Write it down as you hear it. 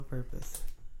purpose.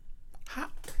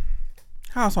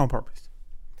 How it's on purpose?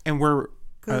 And we're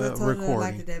Because I told recording. you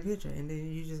I liked that picture, and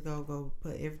then you just go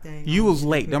put everything. You was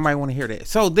late. Nobody want to hear that.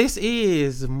 So this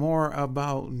is More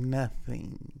About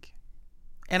Nothing,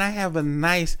 and I have a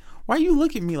nice. Why you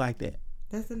look at me like that?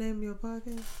 That's the name of your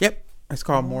podcast? Yep, it's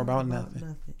called More About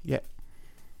Nothing. Yep.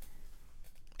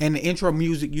 And the intro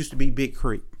music used to be Big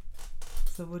Crit.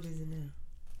 So what is it now?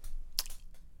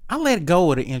 I let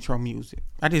go of the intro music.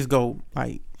 I just go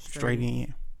like straight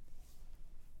in.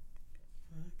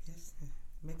 I guess that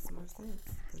makes more sense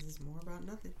because it's more about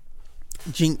nothing.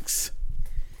 Jinx.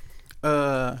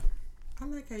 I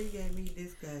like how you gave me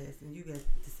this glass and you got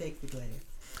the sexy glass.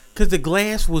 Cause the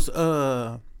glass was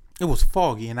it was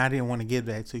foggy and I didn't want to give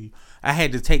that to you. I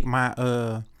had to take my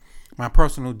my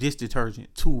personal dish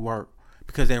detergent to work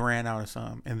because they ran out of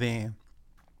some. And then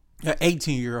an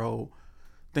 18-year-old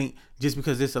think just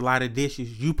because it's a lot of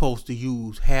dishes, you supposed to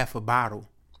use half a bottle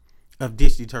of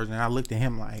dish detergent. And I looked at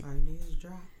him like, all you need is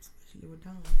drops, especially with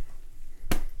Dawn.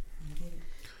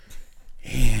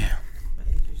 yeah. My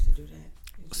aunt used to do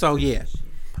that. So yeah.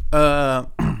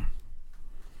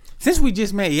 Since we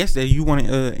just met yesterday, you want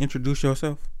to introduce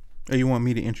yourself, or you want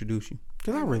me to introduce you?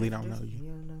 Because I really don't know you. You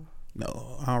don't know.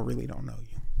 No, I really don't know you.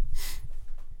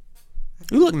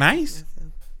 You look nice.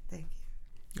 Thank you.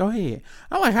 Go ahead.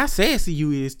 I like how sassy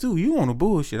you is too. You on the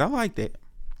bullshit. I like that.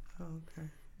 Oh, okay.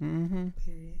 Mm-hmm.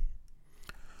 Period.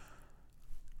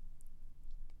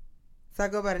 So I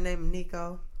go by the name of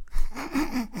Nico.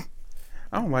 I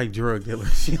don't like drug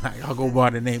dealers. She like, I'll go by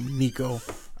the name of Nico.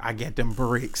 I get them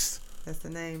bricks. That's the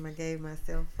name I gave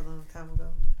myself a long time ago.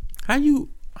 How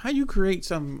you create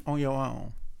something on your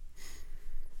own?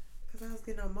 Because I was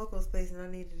getting on Moco Space and I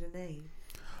needed a name.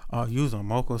 Oh, you was on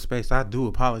Moco Space. I do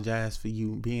apologize for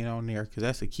you being on there because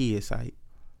that's a kid site.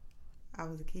 I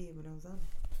was a kid when I was on it.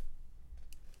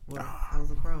 Well, I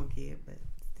was a grown kid, but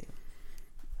still.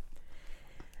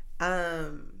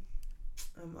 I'm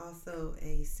also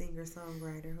a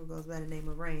singer-songwriter who goes by the name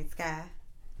of Rain Sky.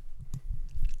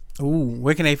 Ooh,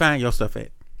 where can they find your stuff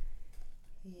at?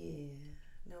 Yeah,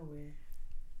 nowhere.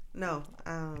 No,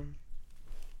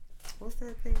 what's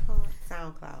that thing called?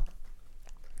 SoundCloud.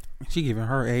 She giving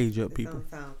her age up, It's people. on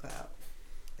SoundCloud.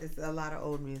 It's a lot of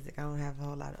old music. I don't have a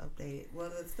whole lot of updated. Well,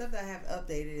 the stuff that I have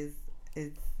updated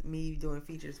is me doing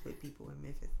features with people in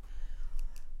Memphis.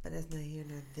 But that's not here,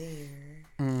 not there.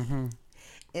 Mm-hmm.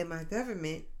 And my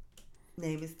government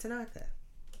name is Tanaka.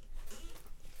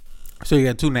 So you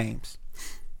got two names.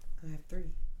 I have 3.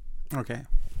 Okay.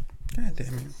 God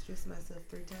damn it. Introduce myself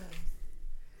 3 times.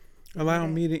 Allow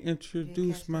me to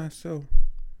introduce myself.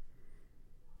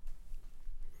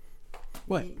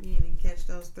 What? You didn't catch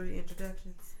those 3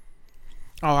 introductions?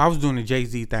 Oh, I was doing the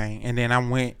Jay-Z thing. And then I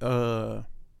went,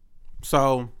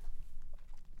 so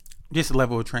just a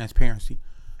level of transparency.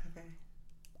 Okay.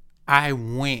 I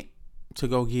went to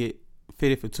go get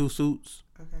fitted for 2 suits.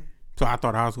 Okay. So I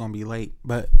thought I was going to be late,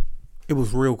 but it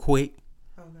was real quick.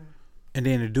 Okay. And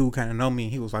then the dude kind of know me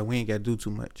and he was like, we ain't got to do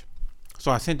too much.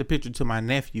 So I sent the picture to my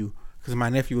nephew because my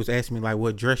nephew was asking me like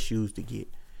what dress shoes to get.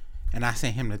 And I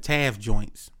sent him the Taft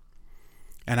joints.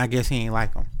 And I guess he ain't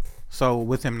like them. So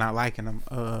with him not liking them,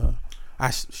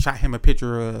 I shot him a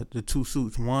picture of the 2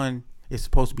 suits. One is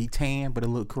supposed to be tan, but it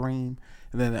looked cream.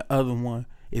 And then the other one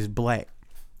is black.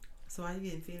 So why you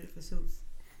getting fitted for suits?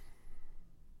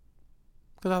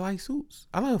 Because I like suits.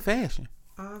 I love fashion.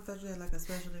 Oh, I thought you had like a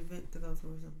special event to go to or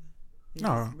something.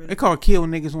 No, they call kill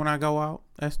niggas when I go out.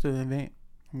 That's the event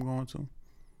I'm going to.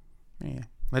 Yeah.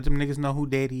 Let them niggas know who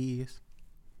daddy is.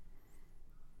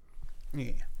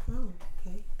 Yeah. Oh,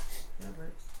 okay. That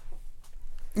works.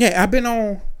 Yeah, I've been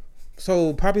on,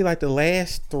 so probably like the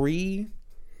last 3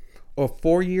 or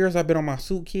 4 years I've been on my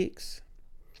suit kicks.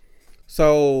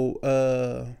 So,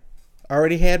 I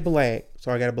already had black,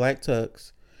 so I got a black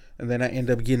tux. And then I end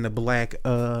up getting a black,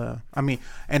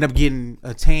 end up getting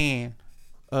a tan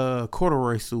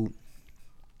corduroy suit.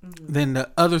 Mm-hmm. Then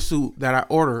the other suit that I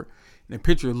ordered, the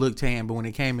picture looked tan, but when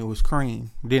it came, it was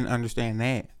cream. Didn't understand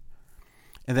that.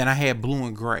 And then I had blue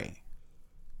and gray.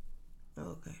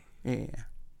 Okay. Yeah.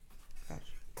 Gotcha.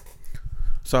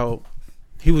 So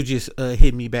he was just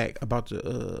hitting me back about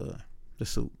the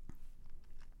suit.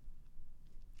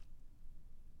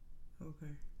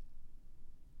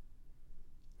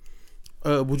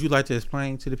 Okay. Would you like to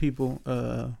explain to the people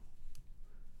that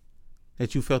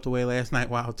you felt the way last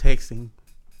night while texting?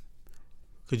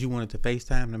 Because you wanted to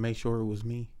FaceTime to make sure it was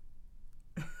me.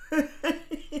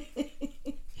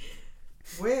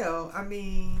 Well, I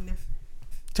mean...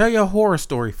 Tell your horror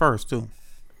story first, too.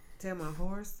 Tell my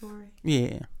horror story?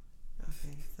 Yeah.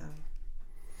 Okay, so...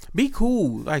 Be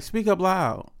cool. Like, speak up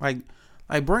loud. Like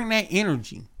Like, bring that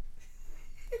energy.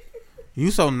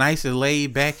 You so nice and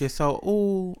laid back and so,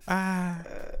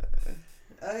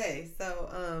 Okay,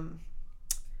 so,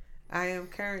 I am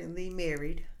currently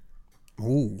married.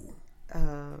 Ooh.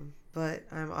 But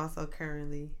I'm also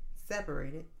currently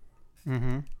separated.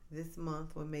 Mm-hmm. This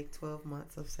month will make 12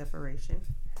 months of separation.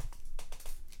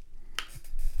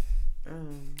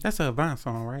 That's a Avant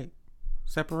song, right?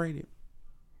 Separated.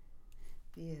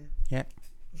 Yeah. Yeah.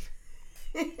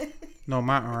 No,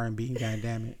 my R&B. God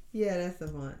damn it. Yeah, that's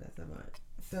Avant.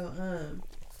 So,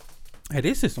 Hey,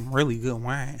 this is some really good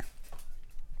wine.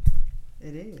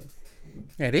 it is.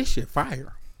 Yeah, this shit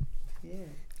fire. Yeah.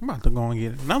 I'm about to go and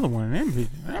get another one of them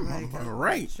bitches. That Like, motherfucker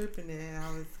right. Tripping it,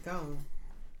 I was gone.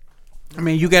 I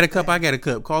mean, you got a cup, I got a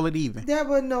cup. Call it even. That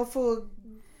wasn't no full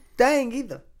dang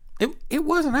either. It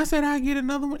wasn't. I said I'd get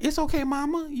another one. It's okay,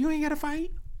 mama. You ain't got to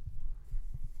fight.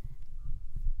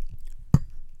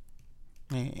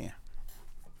 Yeah.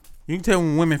 You can tell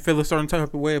when women feel a certain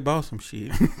type of way about some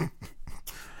shit.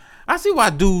 I see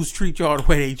why dudes treat y'all the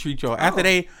way they treat y'all. After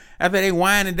they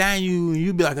wine and dine you,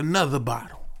 you be like, another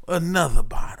bottle.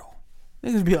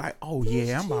 Niggas be like, oh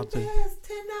yeah, I'm about to. $10,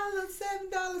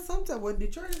 $7. Sometimes. Well,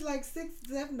 Detroit is like $6,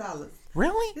 $7.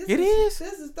 Really? It is?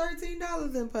 This is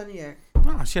 $13 in Pontiac.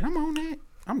 Oh shit, I'm on that.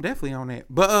 I'm definitely on that.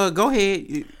 But go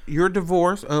ahead. You're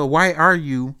divorced. Why are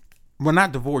you? Well,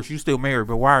 not divorced. You still married,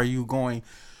 but why are you going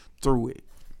through it?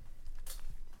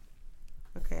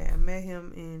 Okay, I met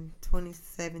him in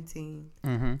 2017.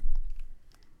 Mm-hmm.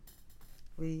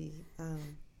 We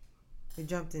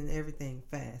jumped in everything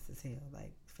fast as hell,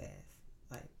 like fast.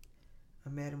 Like I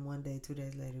met him one day, 2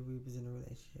 days later we was in a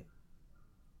relationship.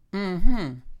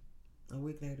 Mm-hmm. A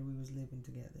week later we was living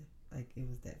together. Like it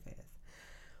was that fast.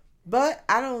 But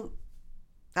I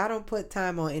don't put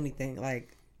time on anything.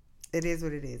 Like it is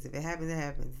what it is. If it happens, it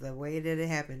happens. The way that it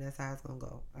happened, that's how it's gonna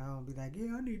go. I don't be like,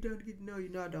 yeah, I need time to get to know you.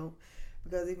 No, I don't.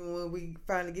 Because even when we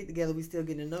finally get together, we still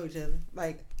getting to know each other.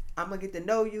 Like I'm gonna get to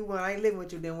know you when I ain't living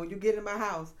with you. Then when you get in my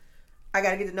house, I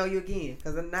gotta get to know you again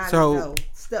because I'm not know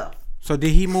stuff. So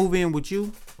did he move in with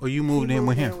you, or you moved in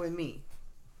with him? He moved in with me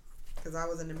because I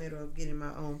was in the middle of getting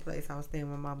my own place. I was staying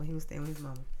with mama. He was staying with his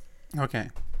mama. Okay.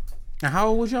 Now how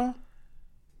old was y'all?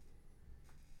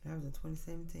 That was in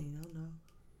 2017. I don't know.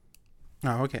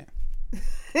 Oh, okay.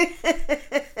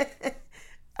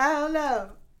 I don't know.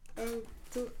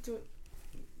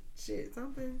 Shit,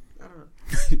 something. I don't know.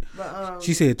 But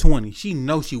she said 20. She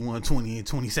knows she won 20 in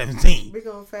 2017. We're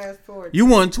gonna fast forward. You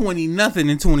won 20 nothing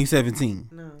in 2017.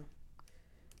 No.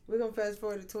 We're gonna fast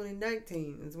forward to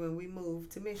 2019 is when we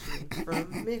moved to Michigan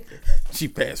from Memphis. She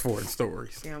fast forward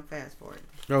stories. Yeah, I'm fast forwarding.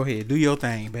 Go ahead, do your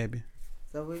thing, baby.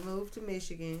 So we moved to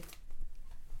Michigan.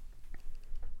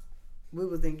 We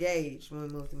was engaged when we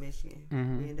moved to Michigan.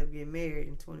 Mm-hmm. We ended up getting married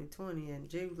in 2020 in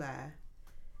July.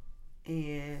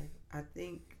 And I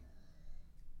think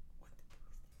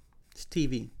it's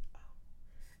TV.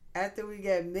 After we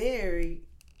got married,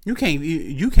 you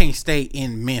can't stay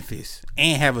in Memphis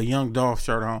and have a Young Dolph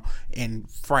shirt on and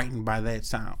frightened by that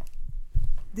sound.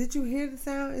 Did you hear the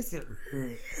sound? It's a...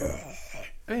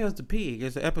 It was the pig.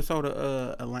 It's an episode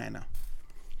of Atlanta.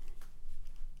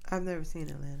 I've never seen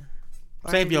Atlanta.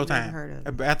 Save your time.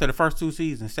 After the first 2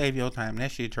 seasons, save your time.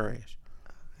 That shit trash.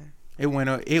 Okay.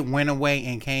 It went away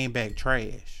and came back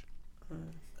trash.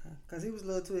 Because he was a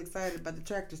little too excited about the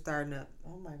tractor starting up.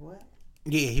 I'm like, what?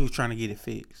 Yeah, he was trying to get it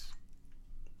fixed.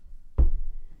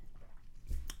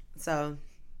 So,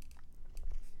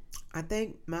 I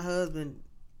think my husband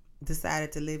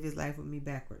decided to live his life with me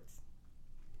backwards.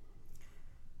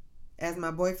 As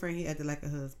my boyfriend, he acted like a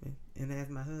husband. And as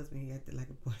my husband, he acted like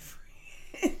a boyfriend.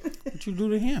 What you do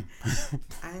to him?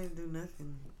 I didn't do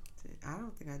nothing. I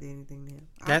don't think I did anything to him.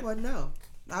 I wouldn't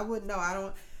know. I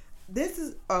don't. This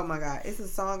is, oh my God. It's a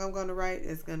song I'm going to write.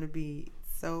 It's going to be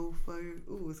so fun.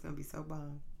 Ooh, it's going to be so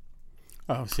bomb.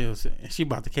 Oh, she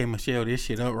about to K-Michelle this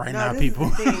shit up right now, this people.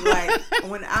 Is the thing. Like,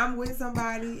 when I'm with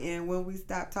somebody and when we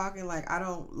stop talking, like, I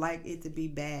don't like it to be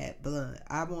bad blood.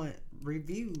 I want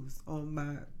reviews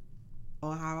on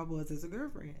how I was as a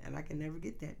girlfriend. And I can never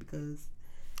get that because...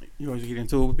 You always get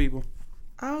into it with people?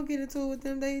 I don't get into it with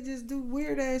them. They just do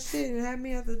weird ass shit and have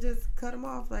me have to just cut them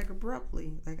off like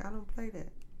abruptly. Like, I don't play that.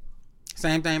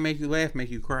 Same thing make you laugh, make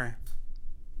you cry.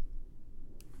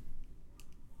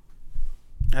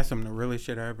 That's some of the realest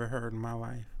shit I ever heard in my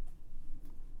life.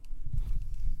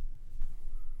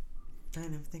 I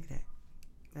didn't ever think of that.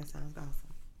 That sounds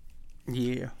awesome.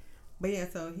 Yeah. But yeah,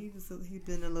 so he's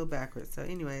been a little backwards. So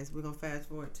anyways, we're gonna fast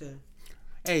forward to...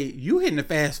 Hey, you hitting the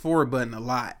fast forward button a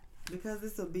lot. Because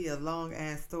this will be a long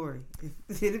ass story.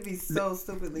 It'll be so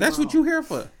stupidly That's long. what you here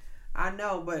for. I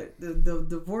know, but the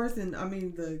divorcing, I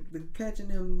mean the catching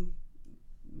them,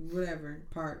 whatever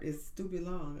part is stupid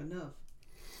long enough.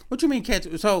 What you mean catch?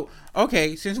 So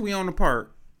okay, since we on the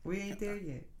part, We ain't there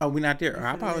yet. oh, we not there. You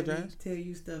I finna let me apologize. tell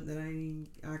you stuff that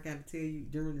I gotta tell you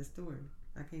during the story.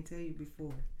 I can't tell you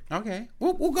before. Okay,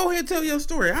 we'll go ahead and tell your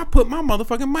story. I put my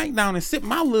motherfucking mic down and sip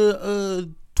my little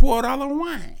 $12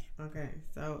 wine. Okay,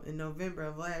 so in November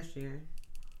of last year,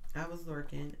 I was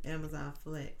working Amazon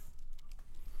Flex,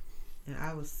 and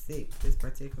I was sick this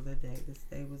particular day. This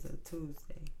day was a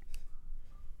Tuesday.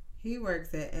 He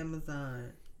works at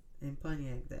Amazon in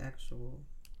Pontiac, the actual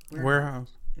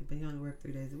Warehouse. But he only worked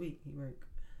 3 days a week. He worked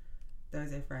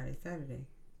Thursday, Friday, Saturday,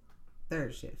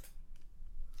 third shift.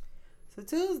 So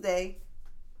Tuesday,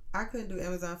 I couldn't do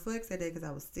Amazon Flex that day because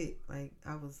I was sick. I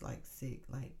was sick.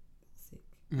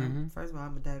 Mm-hmm. First of all,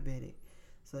 I'm a diabetic.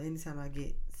 So anytime I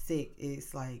get sick,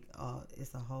 it's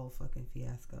it's a whole fucking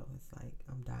fiasco. It's like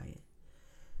I'm dying.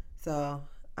 So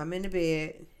I'm in the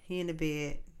bed, he in the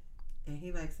bed, and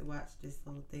he likes to watch this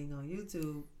little thing on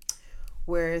YouTube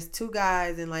where it's two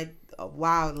guys in a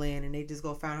wildland, and they just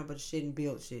go find a bunch of shit and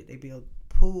build shit. They build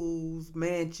pools,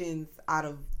 mansions out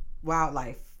of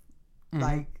wildlife.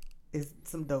 Mm-hmm. It's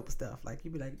some dope stuff.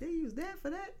 You be like, they use that for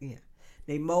that? Yeah.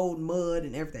 They mold mud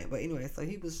and everything. But anyway, so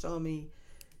he was showing me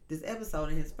this episode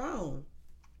in his phone.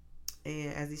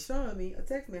 And as he's showing me, a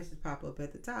text message pop up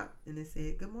at the top. And it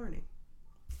said, good morning.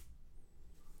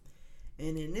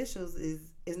 And the initials is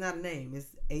not a name. It's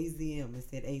AZM. It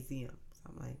said AZM. So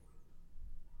I'm like,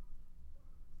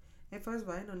 hey, first of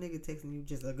all, ain't no nigga texting you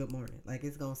just a good morning.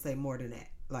 It's going to say more than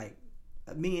that.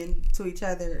 Men to each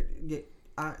other,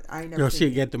 I ain't never Your seen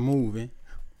shit it. get to moving.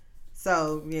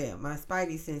 So, yeah, my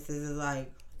spidey senses is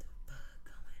like, what the fuck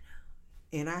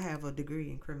going on? And I have a degree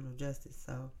in criminal justice,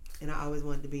 and I always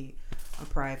wanted to be a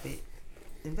private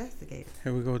investigator.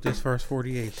 Here we go with this first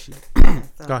 48 shit. Yeah,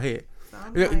 so, Go ahead.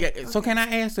 So can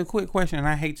I ask a quick question? And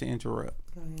I hate to interrupt.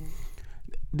 Go ahead.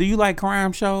 Do you like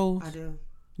crime shows? I do.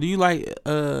 Do you like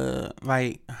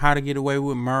How to Get Away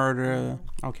with Murder?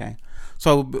 Okay.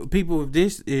 So people,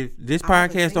 if this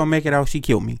podcast don't make it out, she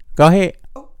killed me. Go ahead.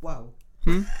 Oh, whoa.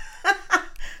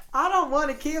 I don't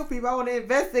want to kill people. I want to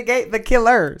investigate the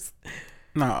killers.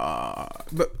 No,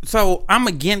 but so I'm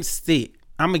against it.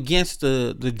 I'm against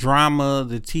the drama,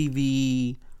 the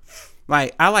TV.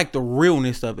 I like the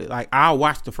realness of it. I'll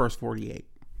watch the first 48.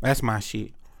 That's my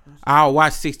shit. I'll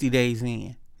watch 60 Days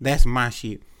In. That's my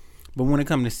shit. But when it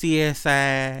comes to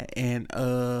CSI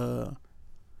and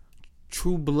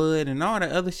True Blood and all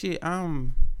that other shit,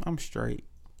 I'm straight.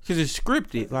 Cause it's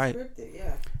scripted. Scripted,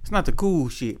 yeah. It's not the cool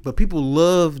shit. But people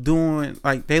love doing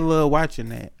they love watching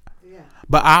that. Yeah.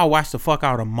 But I'll watch the fuck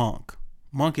out of Monk.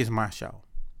 Monk is my show.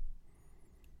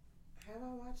 Have I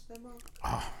watched that Monk?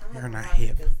 Oh, you're not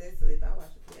hip. Consistently, but I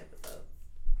watched a few episodes.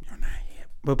 You're not hip.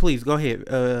 But please go ahead.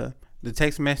 The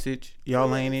text message, y'all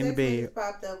laying in the bed.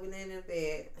 Popped up, we laying in the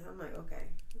bed, and I'm like, okay.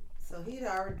 So he'd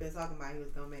already been talking about he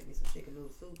was gonna make me some chicken noodle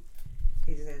soup.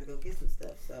 He just had to go get some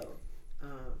stuff. So,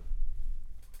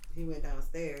 he went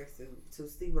downstairs to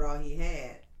see what all he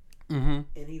had, Mm-hmm.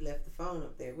 and he left the phone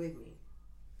up there with me.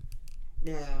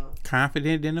 Now,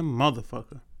 Confident in a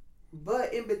motherfucker.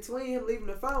 but in between him leaving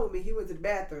the phone with me, he went to the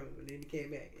bathroom and then he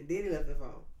came back and then he left the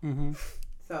phone. Mm-hmm.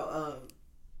 So,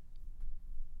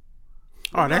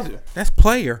 Oh, that's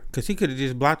player. Because he could have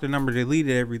just blocked the number,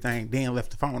 deleted everything, then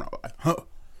left the phone. Huh.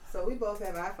 so we both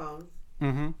have iPhones.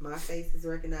 Mm-hmm. My face is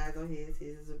recognized on his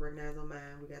is recognized on mine.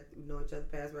 We know each other's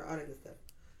password, all that good stuff.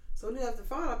 So when he left the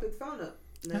phone, I picked the phone up.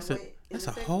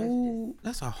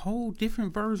 That's a whole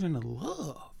different version of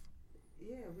love.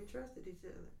 Yeah, we trusted each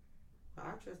other.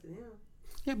 I trusted him.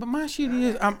 Yeah, but my shit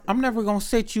is I'm never gonna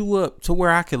set you up to where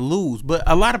I can lose. But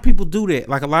a lot of people do that.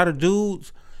 A lot of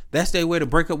dudes, that's their way to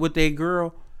break up with their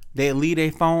girl. They leave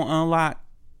their phone unlocked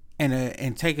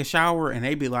and take a shower, and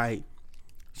they be like,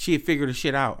 she'll figure the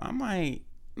shit out. I'm like,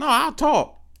 no, I'll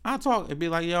talk. It'd be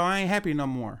like, yo, I ain't happy no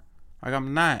more.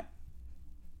 I'm not.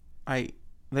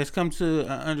 Let's come to an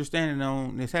understanding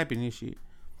on this happiness shit.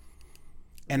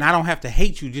 And I don't have to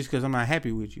hate you just because I'm not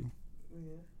happy with you.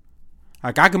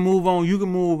 Yeah. I can move on, you can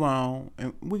move on,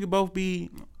 and we could both be,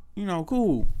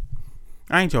 cool.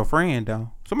 I ain't your friend,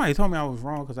 though. Somebody told me I was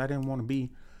wrong because I didn't want to be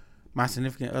my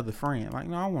significant other friend.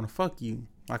 No, I want to fuck you.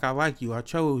 I like you. I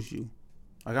chose you.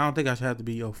 I don't think I should have to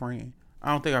be your friend.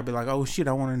 I don't think I'd be like, oh, shit,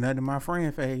 I want to nut in my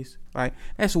friend face.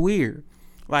 That's weird.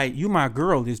 You my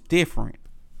girl is different.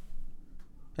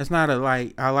 That's not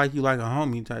I like you like a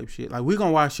homie type shit. We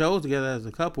gonna watch shows together as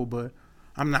a couple, but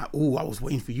I'm not, I was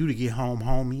waiting for you to get home,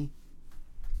 homie.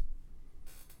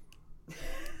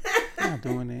 I'm not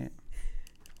doing that.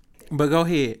 But go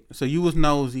ahead. So you was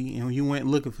nosy and you went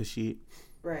looking for shit.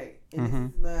 Right.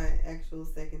 And this is my actual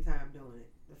second time doing it.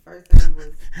 The first time was...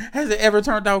 Has it ever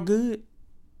turned out good?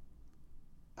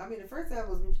 I mean, the first time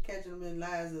was me catching him in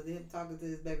lies of him talking to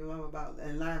his baby mama about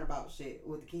and lying about shit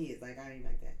with the kids. Like, I ain't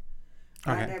like that.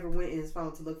 Okay. I never went in his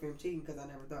phone to look for him cheating because I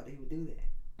never thought that he would do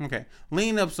that. Okay.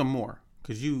 Lean up some more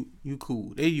because you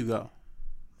cool. There you go.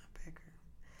 My back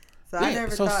hurts. So I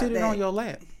never thought sit it on your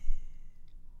lap.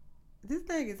 This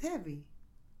thing is heavy.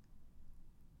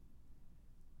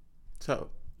 So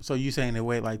you saying it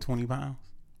weighed like 20 pounds?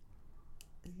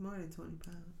 It's more than 20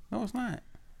 pounds. No, it's not.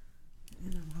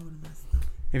 And I'm holding my stomach.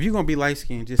 If you're going to be light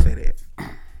skinned, just say that.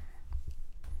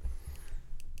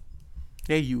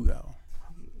 There you go.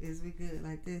 Is we good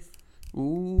like this?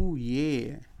 Ooh,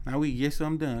 yeah. Now we get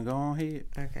something done. Go on ahead.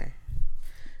 Okay.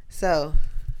 So,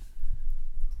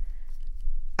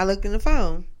 I looked in the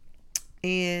phone,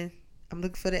 and I'm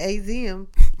looking for the AZM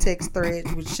text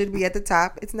thread, which should be at the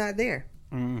top. It's not there.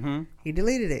 Mm-hmm. He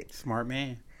deleted it. Smart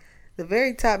man. The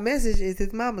very top message is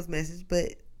his mama's message,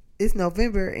 but it's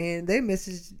November, and they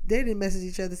didn't message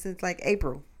each other since like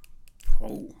April.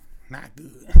 Oh, not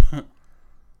good.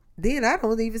 Then I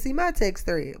don't even see my text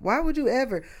thread. Why would you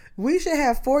ever? We should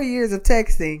have 4 years of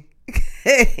texting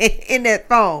in that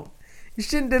phone. You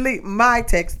shouldn't delete my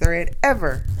text thread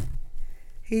ever.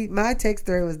 My text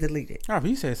thread was deleted. Oh, if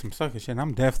you said some sucker shit,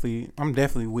 I'm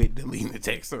definitely with deleting the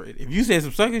text thread. If you said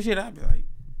some sucker shit, I'd be like,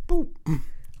 boop.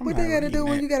 What they gotta do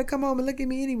when you gotta come home and look at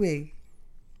me anyway?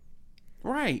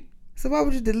 Right. So why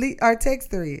would you delete our text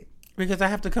thread? Because I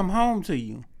have to come home to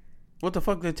you. What the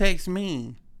fuck does text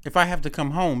mean if I have to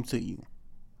come home to you?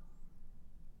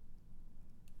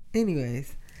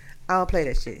 Anyways, I don't play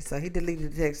that shit. So he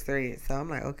deleted the text thread. So I'm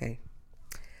like, okay.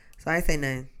 So I ain't say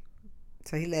nothing.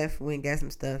 So he left, went, got some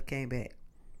stuff, came back.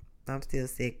 I'm still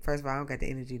sick. First of all, I don't got the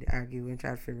energy to argue and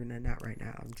try to figure nothing out right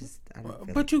now.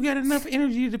 But you got enough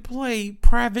energy to play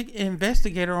private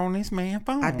investigator on this man's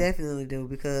phone. I definitely do,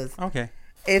 because okay,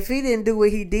 if he didn't do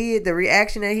what he did, the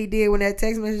reaction that he did when that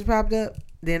text message popped up,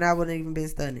 then I wouldn't even been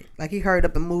stunned. Like, he hurried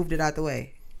up and moved it out the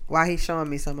way while he's showing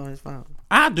me something on his phone.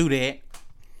 I'll do that.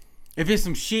 If it's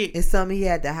some shit. It's something he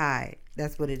had to hide.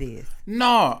 That's what it is.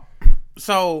 No.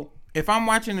 So, if I'm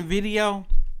watching a video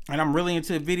and I'm really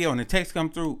into the video and the text come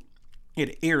through,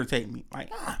 it'll irritate me. Like,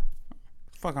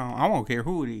 fuck on. I won't care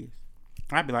who it is.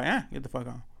 I'd be like, get the fuck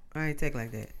on. I ain't take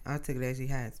like that. I took it as he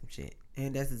hiding some shit.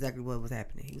 And that's exactly what was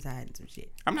happening. He was hiding some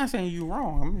shit. I'm not saying you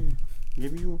wrong. I'm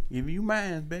giving you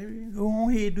mine, baby. Go on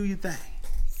ahead, do your thing.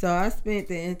 So I spent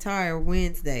the entire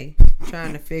Wednesday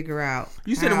trying to figure out.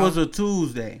 You said it was a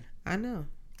Tuesday. I know.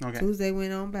 Okay. Tuesday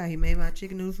went on by. He made my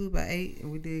chicken noodle soup by 8,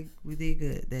 and we did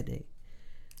good that day.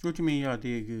 What you mean y'all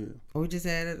did good? We just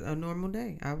had a normal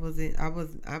day. I was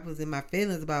in my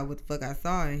feelings about what the fuck I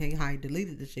saw and how he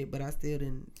deleted the shit, but I still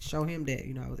didn't show him that,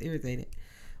 I was irritated.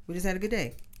 We just had a good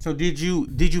day. So did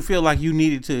you feel like you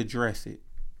needed to address it?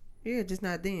 Yeah, just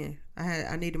not then.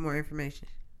 I needed more information.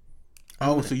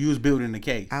 So you was building the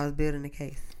case. I was building the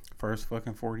case. First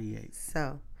fucking 48.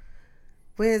 So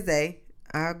Wednesday,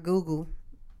 I Google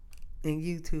and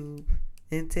YouTube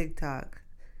and TikTok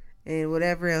and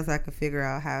whatever else I could figure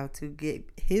out how to get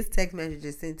his text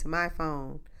messages sent to my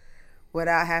phone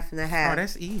without having to have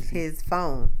that's easy. His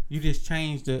phone. You just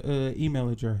changed the email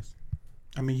address.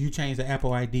 I mean, you changed the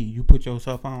Apple ID. You put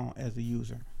yourself on as a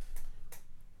user.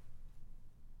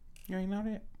 You ain't know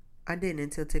that? I didn't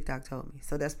until TikTok told me.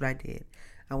 So that's what I did.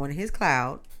 I went in his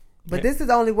cloud. But this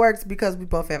only works because we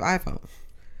both have iPhones.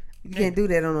 You can't do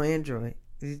that on an Android.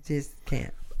 You just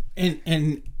can't.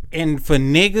 And for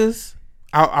niggas,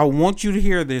 I want you to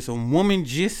hear this. A woman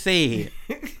just said,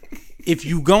 if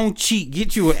you gon' cheat,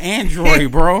 get you an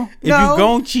Android, bro. If you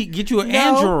gon' cheat, get you an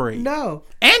Android. No.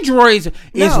 Androids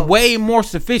is way more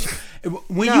sufficient.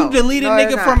 When you delete a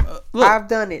nigga from look, I've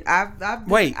done it. I've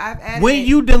added when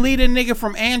you delete a nigga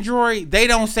from Android, they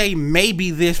don't say maybe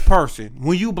this person.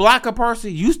 When you block a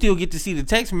person, you still get to see the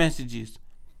text messages.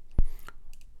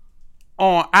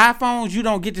 On iPhones, you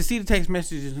don't get to see the text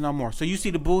messages no more. So you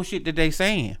see the bullshit that they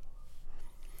saying.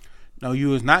 No,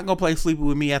 you is not gonna play sleeping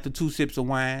with me after 2 sips of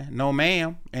wine. No,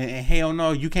 ma'am. And hell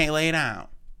no, you can't lay down.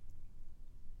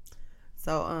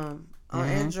 So on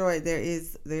Android there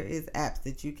is apps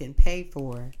that you can pay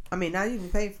for. I mean, not even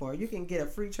pay for. You can get a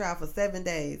free trial for 7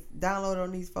 days. Download it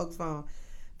on these folks' phone.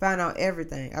 Find out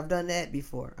everything. I've done that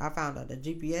before. I found out the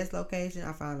GPS location.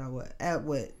 I found out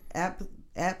what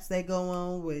apps they go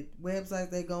on, what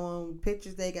websites they go on,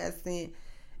 pictures they got sent,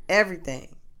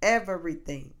 everything.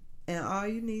 And all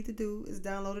you need to do is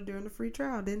download it during the free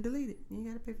trial, then delete it. You ain't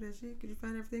gotta pay for that shit because you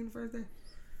find everything the first day.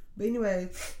 But anyway,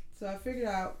 so I figured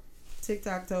out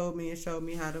TikTok told me and showed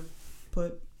me how to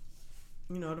put,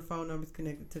 the phone numbers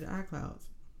connected to the iClouds.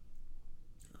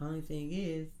 Only thing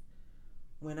is,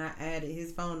 when I added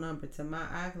his phone number to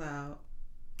my iCloud,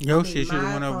 shit should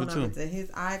have went over too. To his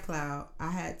iCloud,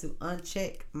 I had to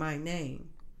uncheck my name.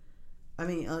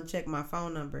 Uncheck my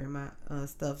phone number and my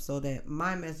stuff so that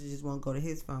my messages won't go to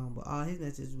his phone, but all his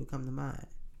messages would come to mine.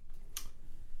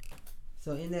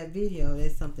 So in that video,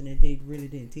 that's something that they really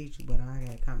didn't teach you, but I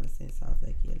got common sense. So I was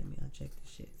like, yeah, let me uncheck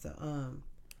this shit. So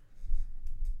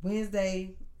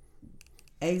Wednesday,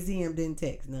 AZM didn't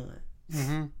text none.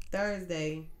 Mm-hmm.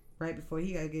 Thursday, right before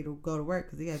he got to go to work,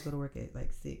 because he got to go to work at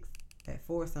like 6. At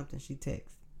 4 something, she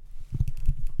texts.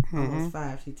 Almost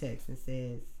 5, she texts and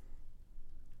says,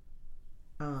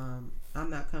 I'm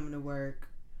not coming to work.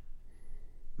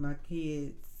 My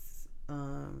kids,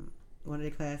 one of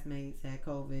their classmates had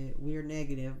COVID. We're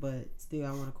negative, but still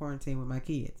I want to quarantine with my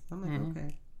kids. I'm like,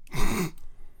 okay.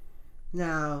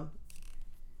 Now,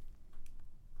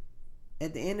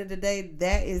 at the end of the day,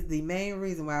 that is the main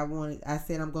reason why I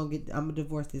said I'm gonna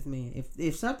divorce this man.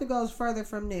 If something goes further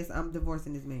from this, I'm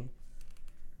divorcing this man.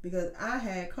 Because I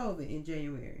had COVID in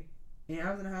January. And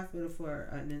I was in the hospital for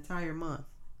an entire month.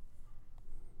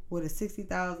 With a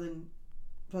 $60,000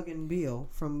 fucking bill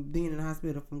from being in the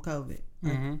hospital from COVID.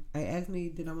 They asked me,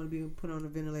 did I want to be put on a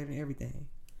ventilator and everything.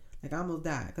 Like, I almost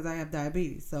died because I have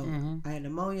diabetes. So, I had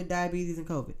pneumonia, diabetes, and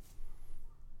COVID.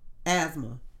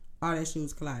 Asthma. All that shit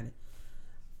was colliding.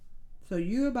 So,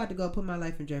 you're about to go put my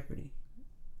life in jeopardy.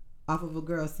 Off of a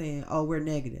girl saying, oh, we're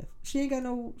negative. She ain't got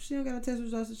no test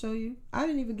results to show you. I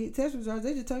didn't even get test results.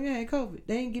 They just told me I had COVID.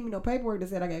 They didn't give me no paperwork that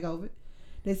said I got COVID.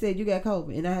 They said you got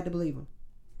COVID, and I had to believe them.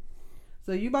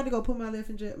 So you about to go put my life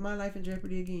in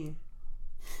jeopardy again.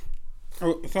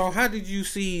 Oh, so how did you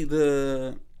see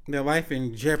the life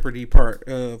in jeopardy part?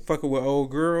 Fucking with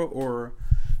old girl, or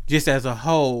just as a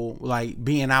whole, like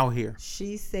being out here?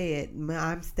 She said,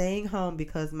 I'm staying home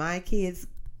because my kids'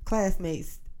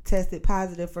 classmates tested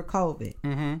positive for COVID.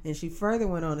 And she further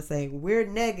went on to say, we're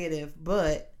negative,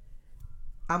 but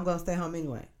I'm going to stay home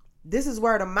anyway. This is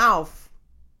word of mouth.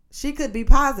 She could be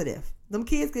positive. Them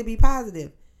kids could be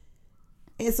positive.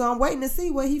 And so I'm waiting to see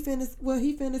what he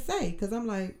finna say. Because I'm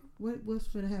like, what's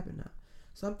finna happen now?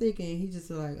 So I'm thinking he's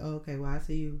just like, oh, okay, well, I'll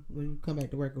see you when you come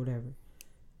back to work or whatever.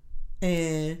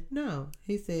 And no,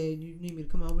 he said, you need me to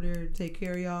come over there and take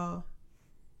care of y'all.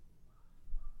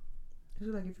 She's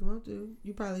like, if you want to,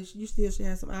 you still should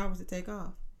have some hours to take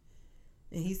off.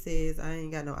 And he says, I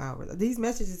ain't got no hours. These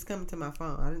messages coming to my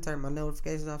phone. I didn't turn my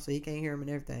notifications off so he can't hear them and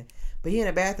everything. But he in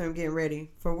the bathroom getting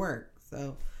ready for work.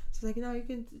 So she's like, you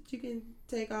can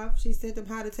take off. She sent him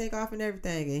how to take off and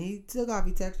everything. And he took off.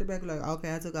 He texted her back like,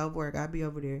 okay, I took off work. I'll be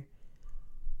over there.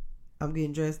 I'm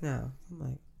getting dressed now. I'm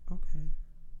like, okay.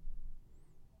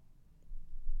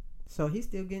 So he's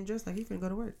still getting dressed like he finna go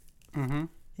to work.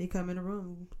 He come in the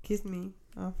room, kiss me.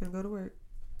 I'm finna go to work.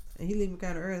 And he leaving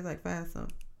kind of early, like 5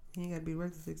 something. He ain't got to be to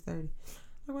work till 6:30. Like,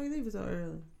 why you leaving so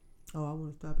early? Oh, I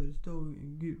want to stop at the store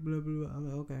and get blah, blah, blah. I'm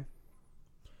like, okay.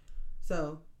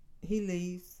 So, he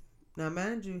leaves. Now,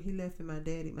 mind you, he left in my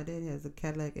daddy. My daddy has a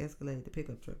Cadillac Escalade, the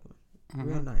pickup truck one.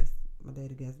 Real nice. My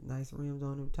daddy got nice rims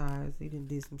on them, tires. He done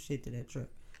did some shit to that truck.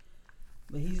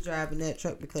 But he's driving that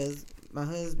truck because my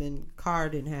husband's car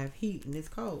didn't have heat and it's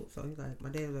cold. So he's like, my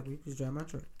dad was like, well, you just drive my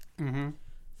truck.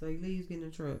 So he leaves, getting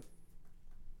the truck.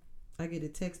 I get a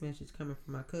text message coming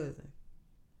from my cousin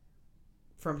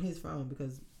from his phone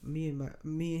because me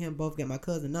and him both got my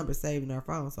cousin number saved in our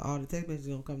phone. So all the text messages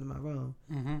gonna come to my phone.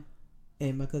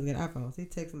 And my cousin got an iPhone. So he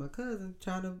texting my cousin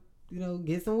trying to,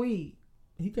 get some weed.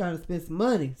 He trying to spend some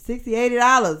money. $60,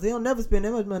 $80. He don't never spend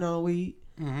that much money on weed.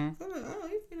 So I'm like, oh,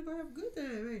 he's gonna go have a good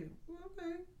time, ain't he? Well,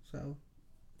 okay. So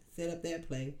set up that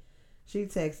play. She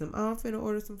texts him, oh, I'm finna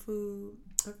order some food.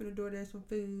 I'm finna DoorDash some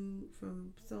food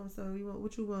from so and so.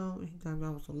 What you want? And he talking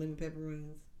about some lemon pepper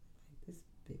rings. This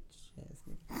bitch ass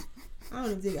nigga. I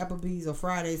don't even think Applebee's or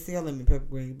Fridays sell lemon pepper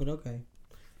rings, but okay.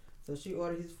 So she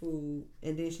ordered his food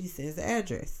and then she sends the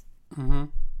address.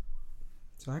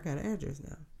 So I got an address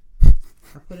now.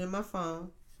 I put it in my phone.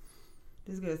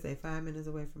 This girl say 5 minutes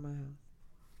away from my house.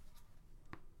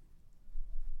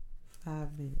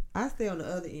 5 minutes. I stay on the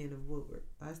other end of Woodward.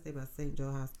 I stay by St.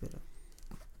 Joe Hospital.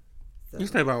 So, you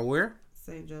stay by where?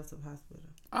 St. Joseph Hospital.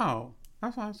 Oh,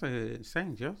 that's why I said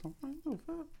St. Joseph. What the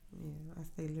fuck? Yeah, I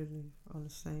stay literally on the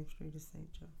same street as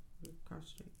St. Joe. Across the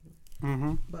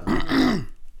street. But,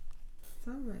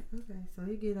 so I'm like, okay. So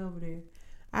he get over there.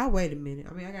 I wait a minute.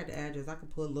 I mean, I got the address. I can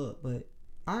pull up, but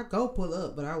I go pull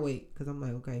up, but I wait because I'm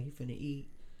like, okay, he finna eat.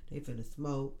 They finna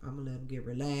smoke. I'm gonna let him get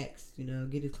relaxed.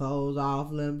 Get his clothes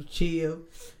off. Let him chill.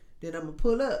 then I'm gonna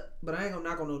pull up. But I ain't gonna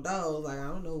knock on no doors. Like, I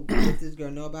don't know what this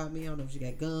girl know about me. I don't know if she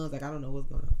got guns. Like, I don't know what's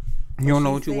going on. You don't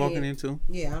know what you're walking into?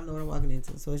 Yeah, I don't know what I'm walking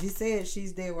into. So she said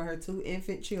she's there with her 2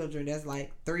 infant children. That's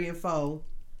like 3 and 4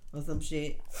 or some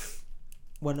shit.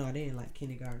 Well, no, they in like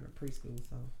kindergarten or preschool,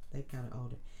 so they kind of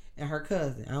older. And her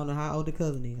cousin. I don't know how old the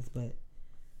cousin is, but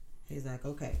he's like,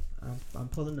 okay, I'm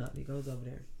pulling up. He goes over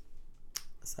there.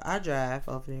 So I drive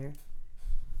over there.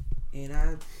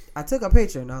 And I took a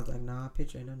picture, and I was like, nah, a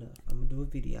picture ain't enough. I'm going to do a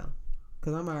video.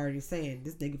 Because I'm already saying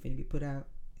this nigga finna get put out.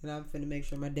 And I'm finna make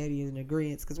sure my daddy is in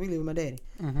agreement. Because we live with my daddy.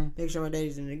 Mm-hmm. Make sure my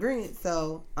daddy's in agreement.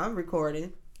 So I'm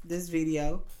recording this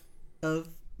video of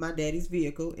my daddy's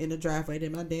vehicle in the driveway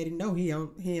that my daddy know he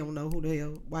don't know who the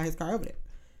hell, why his car over there.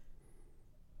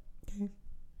 Okay.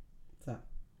 So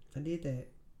I did that.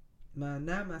 Now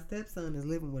my stepson is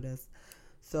living with us.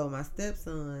 So my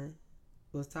stepson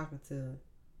was talking to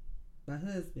my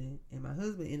husband, and my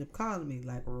husband ended up calling me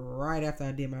like right after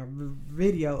I did my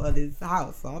video of this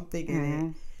house. So I'm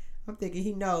thinking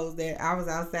he knows that I was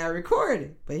outside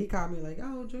recording. But he called me like,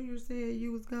 oh, Junior said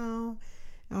you was gone.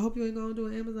 I hope you ain't going to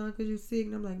do Amazon because you're sick.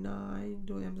 And I'm like, no, I ain't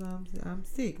doing Amazon. I'm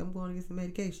sick. I'm going to get some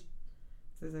medication.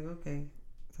 So he's like, okay.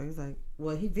 So he's like,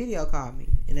 well, he video called me.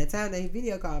 And the time that he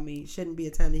video called me shouldn't be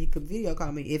a time that he could video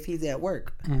call me if he's at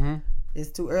work. Mm-hmm. It's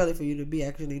too early for you to be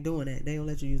actually doing that. They don't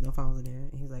let you use no phones in there.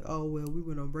 And he's like, oh, well, we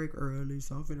went on break early,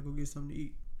 so I'm finna go get something to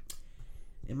eat.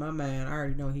 In my mind, I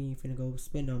already know he ain't finna go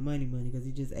spend no money because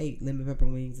he just ate lemon pepper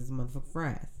wings and some motherfucking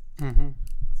fries. Mm-hmm.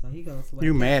 So he goes to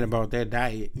you mad about that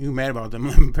diet. You mad about them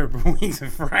lemon pepper wings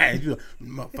and fries. You like,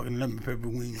 motherfucking lemon pepper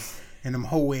wings and them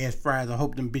whole ass fries. I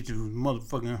hope them bitches was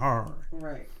motherfucking hard.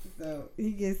 Right. So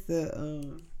he gets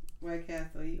the White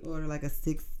Castle. He ordered like a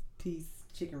 6-piece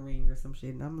chicken ring or some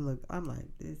shit. And I'm like,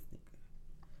 this nigga.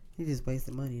 He just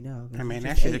wasting money now. Hey man,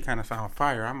 that shit kind of sound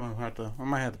fire. I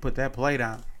might have to put that plate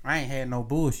on. I ain't had no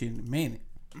bullshit in a minute.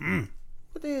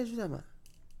 What the hell you talking about?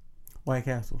 White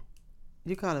Castle.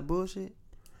 You call it bullshit?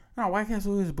 No, White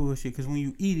Castle is bullshit because when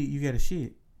you eat it, you get a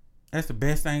shit. That's the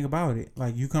best thing about it.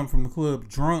 Like, you come from the club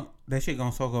drunk, that shit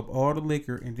gonna soak up all the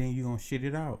liquor and then you gonna shit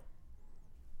it out.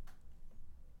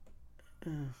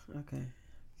 Okay.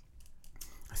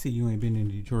 I see you ain't been in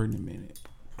Detroit in a minute.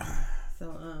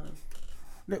 So,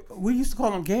 we used to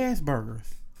call them gas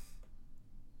burgers.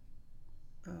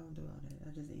 I don't do all that.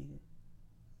 I just eat it.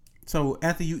 So,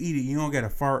 after you eat it, you don't get a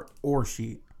fart or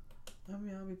shit. I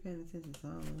mean, I'll be paying attention, so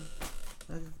I don't know.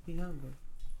 I just be hungry.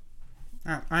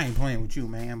 I ain't playing with you,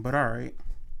 man, but alright.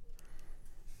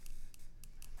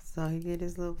 So he get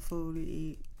his little food to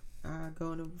eat. I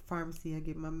go in the pharmacy, I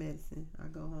get my medicine. I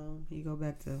go home, he go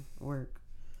back to work.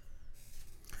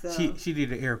 So she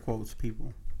did the air quotes,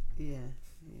 people. Yeah,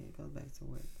 goes back to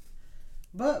work.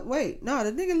 But wait, no,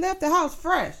 the nigga left the house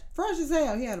fresh as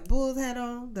hell. He had a Bulls hat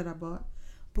on that I bought,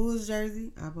 Bulls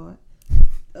jersey I bought.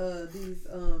 These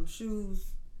shoes,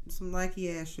 some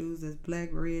Nike ass shoes that's black,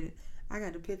 red. I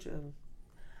got the picture of them.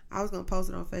 I was gonna post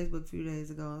it on Facebook a few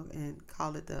days ago and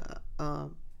call it the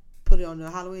put it on the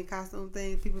Halloween costume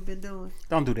thing people been doing.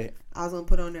 Don't do that. I was gonna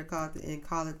put on there call it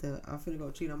the I'm finna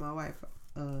go cheat on my wife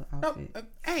outfit.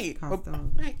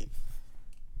 Costume. Let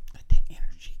that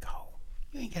energy go.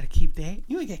 You ain't gotta keep that.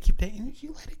 You ain't gotta keep that energy.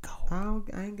 Let it go.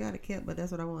 I ain't got it kept, but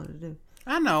that's what I wanted to do.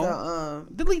 I know. So,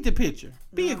 delete the picture.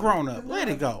 Be a grown up. Let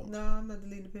it go. No, I'm not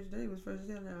deleting the picture. He was fresh as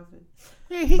hell in the outfit.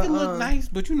 Yeah, he can look nice,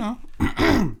 but you know.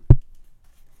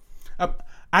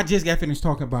 I just got finished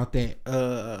talking about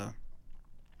that.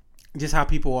 Just how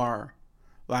people are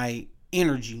like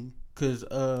energy. Cause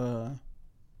I'm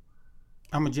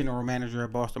a general manager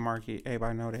at Boston Market.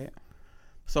 Everybody know that.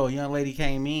 So a young lady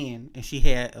came in and she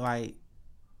had like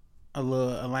a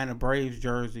little Atlanta Braves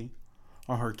jersey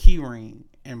on her key ring.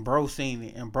 And bro seen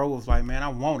it, and bro was like, man, I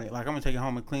want it. Like, I'm gonna take it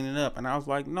home and clean it up. And I was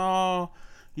like, no,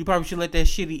 you probably should let that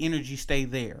shitty energy stay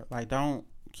there. Like, don't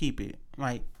keep it.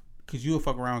 Like, cause you'll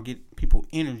fuck around and get people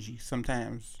energy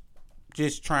sometimes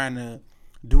just trying to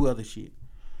do other shit.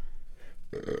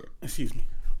 Excuse me.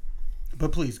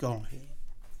 But please go on ahead.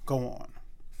 Go on.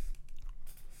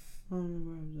 I don't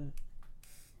know where was that.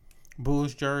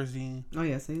 Bulls jersey. Oh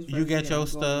yeah, so you got your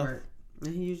stuff.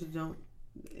 And he usually don't.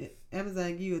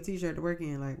 Amazon give you a t-shirt to work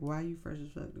in. Like, why you fresh as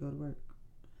fuck to go to work?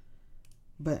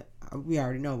 But we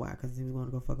already know why, because he was going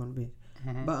to go fuck on the bitch.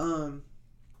 Mm-hmm. But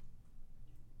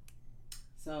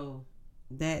so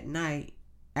that night,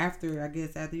 after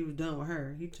he was done with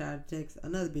her, he tried to text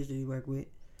another bitch that he worked with,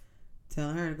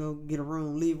 telling her to go get a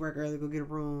room, leave work early, go get a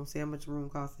room, see how much a room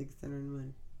costs, $600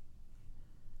 money.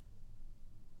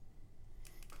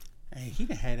 Hey, he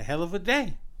done had a hell of a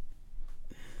day.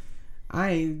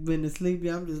 I ain't been to sleep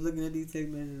yet. I'm just looking at these text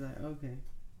messages like, okay.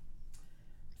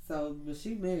 So, but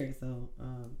she married, so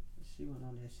she went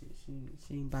on that shit.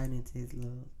 She ain't biting into his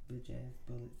little bitch ass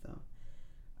bullet. So,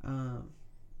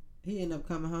 he ended up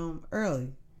coming home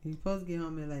early. He was supposed to get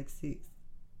home at like 6,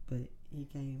 but he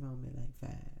came home at like 5.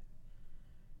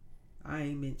 I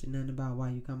ain't mentioned nothing about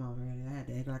why you come home early. I had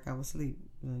to act like I was asleep.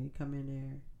 You come in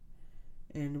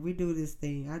there, and we do this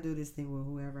thing. I do this thing with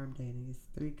whoever I'm dating. It's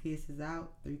 3 kisses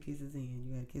out, 3 kisses in.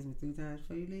 You gotta kiss me 3 times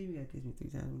before you leave. You gotta kiss me 3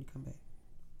 times when you come back.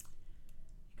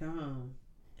 Come home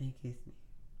and kiss me.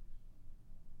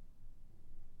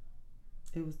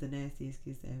 It was the nastiest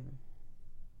kiss ever.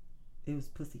 It was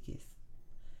pussy kiss.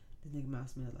 This nigga mouth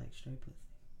smelled like straight pussy.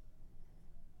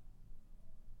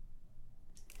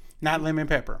 Not lemon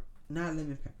pepper. Not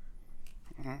lemon pepper.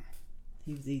 Mm-hmm.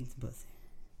 He was eating some pussy.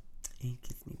 And he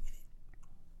kissed me with it.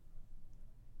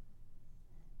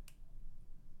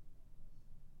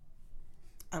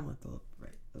 I went through it.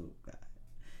 Right. Oh, God.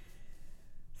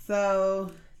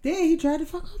 So, then he tried to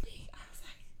fuck on me. I was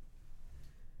like,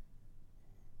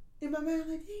 in my mind,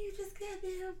 like, did you just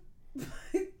goddamn...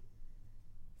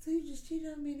 So you just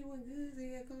cheated on me and it went good, so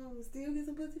you gotta come home and still get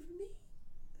some pussy from me?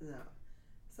 No.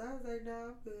 So I was like, no,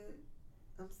 I'm good.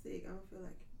 I'm sick. I don't feel like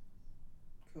it.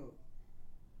 Cool.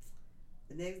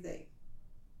 The next day,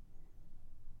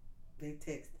 they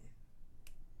texted.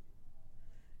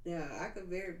 Now,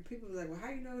 people was like, well, how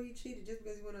you know he cheated just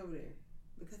because he went over there?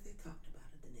 Because they talked about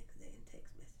it the next day in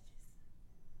text messages.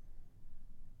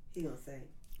 He gonna say.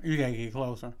 You gotta get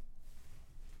closer.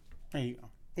 There you go.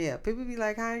 Yeah, people be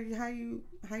like, how you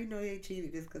know he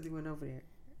cheated just because he went over there?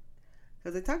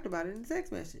 Because they talked about it in the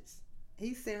text message.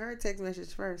 He sent her a text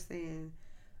message first saying,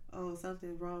 oh,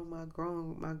 something's wrong with my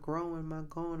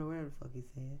going, or whatever the fuck he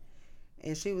said.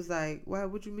 And she was like,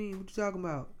 what you mean? What you talking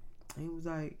about? And he was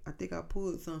like, I think I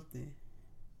pulled something.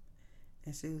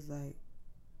 And she was like,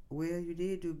 well, you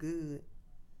did do good.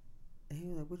 And he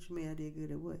was like, what you mean I did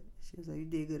good at what? She was like, you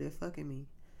did good at fucking me.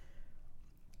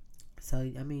 So,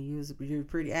 I mean, you were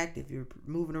pretty active. You were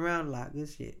moving around a lot. Good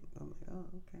shit. I'm like, oh,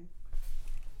 okay.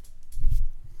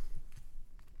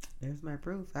 There's my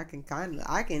proof. I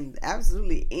can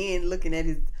absolutely end looking at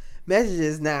his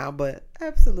messages now, but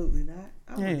absolutely not.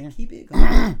 I want to keep it going.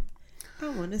 I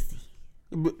want to see.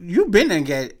 But you've been and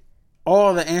got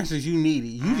all the answers you needed.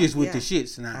 You just with the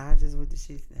shits now. I just with the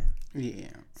shits now. Yeah.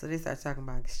 So they start talking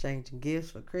about exchanging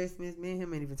gifts for Christmas. Me and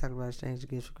him ain't even talking about exchanging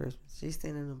gifts for Christmas. She's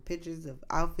sending them pictures of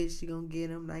outfits she gonna get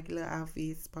them, Nike little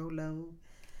outfits, polo.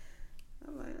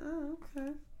 I'm like, oh,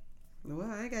 okay.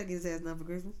 Well, I ain't gotta get his ass nothing for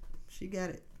Christmas. She got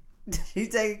it. She's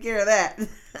taking care of that.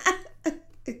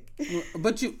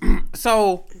 But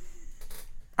so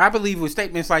I believe with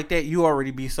statements like that, you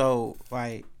already be so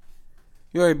like,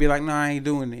 you already be like, no, I ain't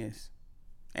doing this,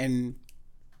 and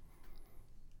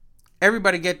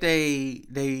everybody get they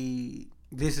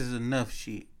this is enough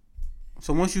shit.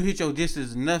 So once you hit your this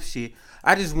is enough shit,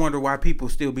 I just wonder why people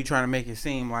still be trying to make it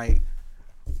seem like,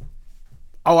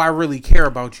 oh, I really care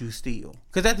about you still.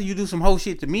 Because after you do some whole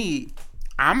shit to me,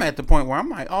 I'm at the point where I'm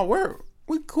like, oh,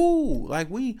 we cool. Like,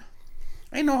 we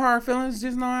ain't no hard feelings.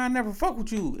 Just know I never fuck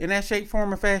with you in that shape,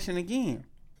 form, or fashion again.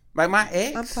 Like my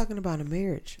ex. I'm talking about a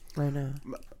marriage right now.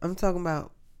 I'm talking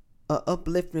about a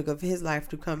uplifting of his life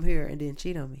to come here and then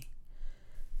cheat on me.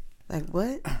 Like,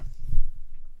 what?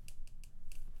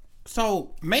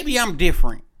 So maybe I'm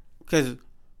different, and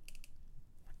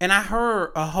I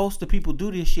heard a host of people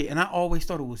do this shit, and I always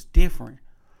thought it was different.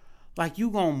 Like, you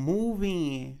gonna move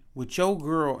in with your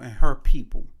girl and her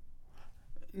people.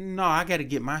 No, I gotta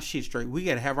get my shit straight. We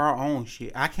gotta have our own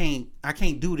shit. I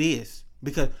can't do this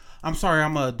because I'm sorry,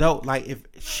 I'm an adult. Like, if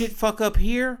shit fuck up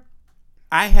here,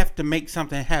 I have to make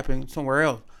something happen somewhere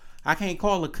else. I can't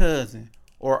call a cousin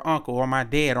or uncle or my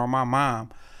dad or my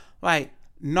mom. Like,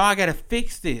 no, I gotta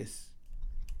fix this.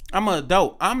 I'm an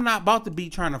adult. I'm not about to be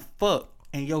trying to fuck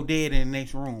and your dad in the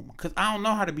next room, because I don't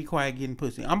know how to be quiet getting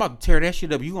pussy. I'm about to tear that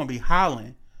shit up. You gonna be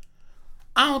hollering.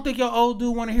 I don't think your old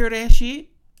dude want to hear that shit.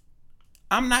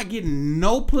 I'm not getting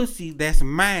no pussy that's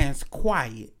mine's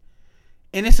quiet.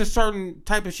 And it's a certain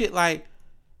type of shit. Like,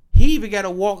 he even got to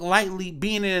walk lightly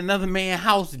being in another man's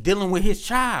house dealing with his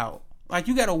child. Like,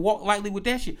 you got to walk lightly with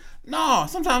that shit. No,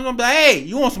 sometimes I'm like, hey,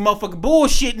 you want some motherfucking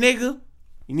bullshit, nigga?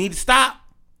 You need to stop.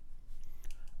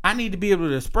 I need to be able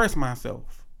to express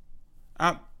myself.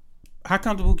 How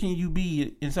comfortable can you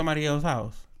be in somebody else's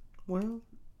house? Well,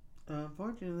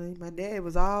 unfortunately, my dad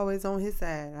was always on his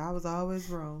side. I was always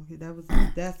wrong.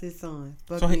 That's his son.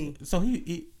 Fuck me. So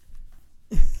he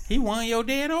won your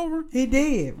dad over? He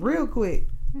did, real quick.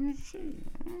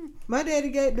 My daddy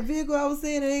gave the vehicle I was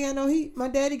saying, it ain't got no heat. My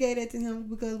daddy gave that to him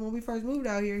because when we first moved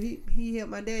out here, he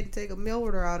helped my dad to take a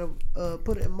motor out of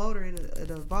put a motor in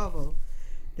the Volvo,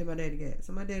 Then my daddy got.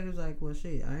 So my daddy was like, well,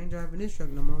 shit, I ain't driving this truck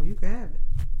no more. You can have it.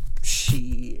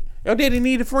 Shit. Your daddy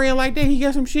need a friend like that. He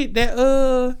got some shit that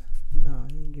No,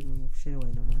 he ain't giving shit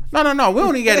away no more. No. We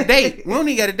don't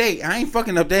even got a date. I ain't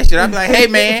fucking up that shit. I be like, hey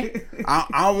man, I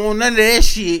don't want none of that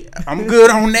shit. I'm good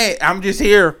on that. I'm just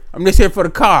here for the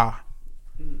car.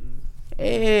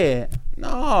 Yeah.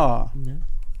 No.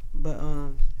 But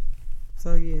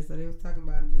so yeah, so they was talking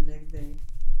about it the next day.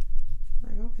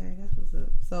 Like, okay, that's what's up.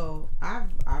 So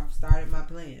I've started my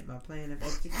plan. My plan of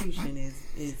execution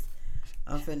is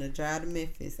I'm finna drive to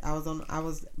Memphis. I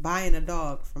was buying a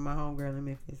dog from my homegirl in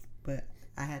Memphis, but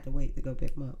I had to wait to go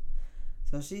pick him up.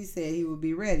 So she said he would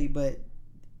be ready, but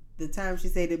the time she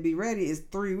said he'd be ready is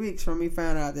 3 weeks from me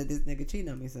finding out that this nigga cheating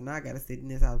on me. So now I gotta sit in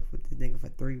this house with this nigga for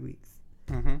 3 weeks.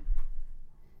 Mm-hmm.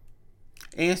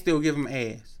 And still give him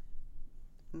ass.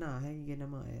 No, he ain't getting no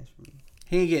more ass from me.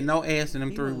 He ain't getting no ass in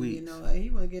them 3 weeks. He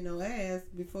wasn't getting no ass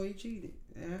before he cheated.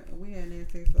 We hadn't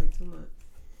had sex for like 2 months.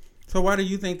 So why do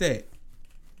you think that?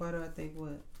 Why do I think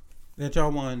what? That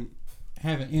y'all wasn't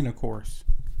having intercourse.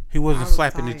 He wasn't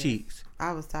slapping the cheeks.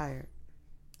 I was tired.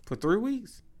 For 3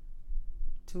 weeks?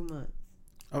 2 months.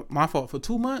 Oh, my fault. For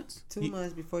 2 months? 2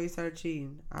 months before he started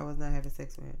cheating, I was not having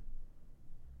sex with him.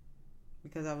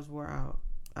 Because I was wore out.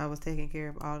 I was taking care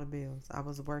of all the bills. I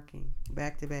was working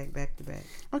back to back.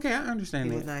 Okay, I understand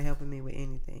that. He was not helping me with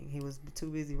anything. He was too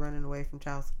busy running away from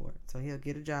child support. So he'll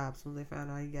get a job. As soon as they found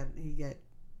out he got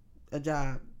a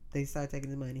job, they started taking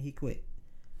his money. He quit.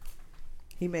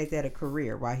 He made that a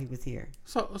career while he was here.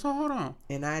 So hold on.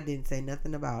 And I didn't say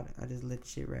nothing about it. I just let the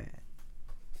shit ride.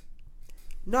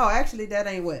 No, actually, that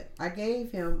ain't what. I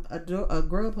gave him a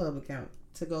Grubhub account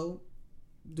to go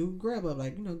do Grubhub.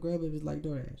 Like, Grubhub is like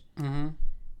DoorDash. Mm-hmm.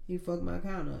 He fucked my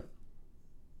account up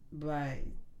by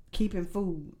keeping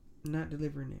food, not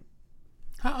delivering it.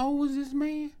 How old was this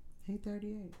man? He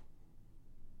 38.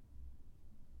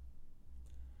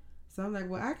 So I'm like,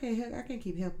 well, I can't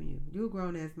keep helping you. You a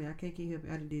grown ass man. I can't keep helping.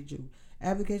 I done did you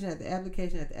application after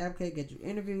application after application. Get you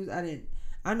interviews.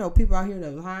 I know people out here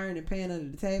that was hiring and paying under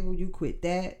the table. You quit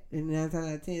that, and 9 times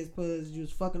out of 10, plus you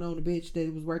was fucking on the bitch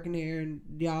that was working there, and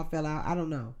y'all fell out. I don't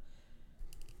know.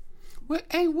 What?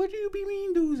 Hey, what do you be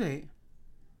mean dudes at?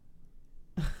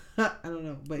 I don't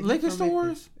know, but liquor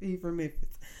stores. He from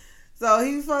Memphis, so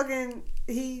he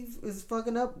was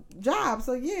fucking up jobs.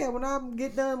 So yeah, when I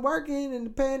get done working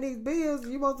and paying these bills,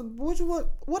 you want some?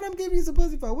 What I'm giving you some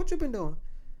pussy for? What you been doing?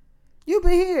 You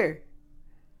been here.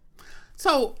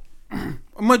 So,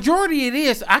 majority of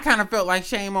this, I kind of felt like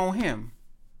shame on him,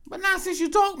 but now since you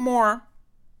talk more,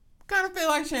 kind of feel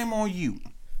like shame on you.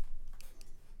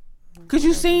 Cause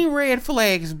you seen red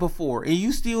flags before and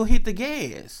you still hit the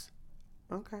gas.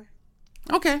 Okay.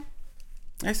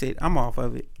 That's it. I'm off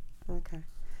of it. Okay.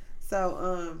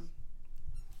 So,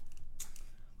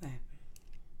 what happened?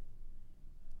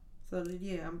 So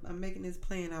yeah, I'm making this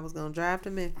plan. I was gonna drive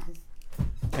to Memphis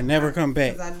and never come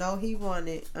back. Because I know he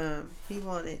voiced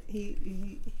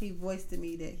to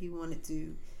me that he wanted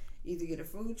to either get a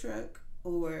food truck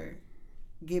or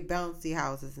get bouncy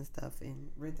houses and stuff and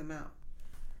rent them out.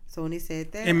 So when he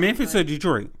said that, in Memphis or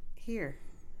Detroit? Here.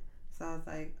 So I was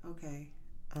like, okay,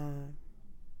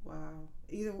 wow.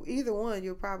 Either one,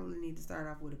 you'll probably need to start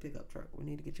off with a pickup truck. We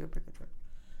need to get you a pickup truck.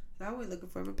 So I went looking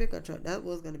for him a pickup truck. That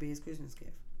was going to be his Christmas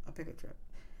gift, a pickup truck.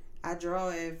 I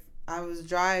was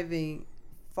driving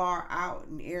far out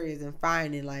in areas and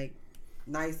finding like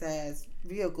nice ass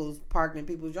vehicles parked in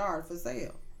people's yards for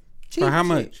sale. Cheap for how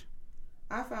much?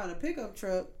 I found a pickup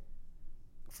truck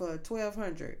for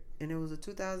 $1,200, and it was a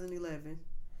 2011.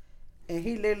 And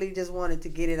he literally just wanted to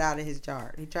get it out of his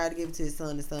yard. He tried to give it to his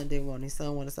son. His son didn't want it. His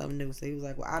son wanted something new. So he was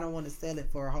like, well, I don't want to sell it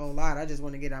for a whole lot. I just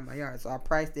want to get it out of my yard. So I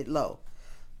priced it low.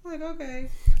 I'm like, okay.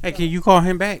 Hey, can you call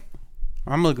him back?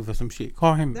 I'm looking for some shit.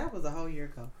 Call him. That was a whole year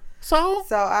ago. So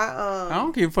I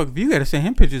don't give a fuck if you gotta send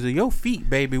him pictures of your feet,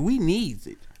 baby. We needs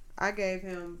it. I gave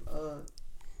him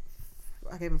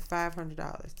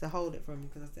 $500 to hold it for me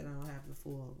because I said I don't have the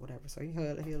full whatever. So he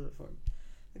held it for me.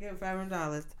 I gave him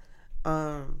 $500.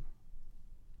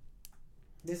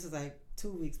 This is like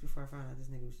 2 weeks before I found out this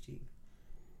nigga was cheating.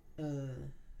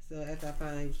 So after I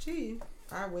found out he was cheating,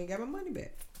 I went and got my money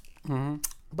back. Mm-hmm.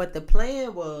 But the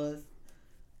plan was,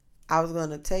 I was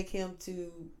gonna take him.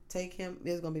 It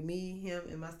was gonna be me, him,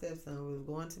 and my stepson. We were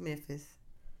going to Memphis,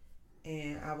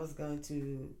 and I was going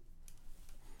to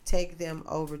take them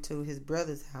over to his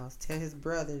brother's house. Tell his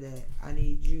brother that I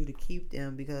need you to keep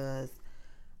them because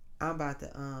I'm about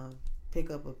to pick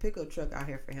up a pickup truck out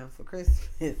here for him for Christmas.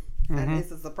 Mm-hmm. And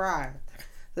it's a surprise.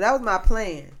 So that was my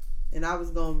plan. And I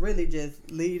was going to really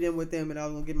just leave them with them, and I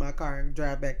was going to get my car and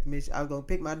drive back to Michigan. I was going to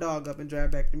pick my dog up and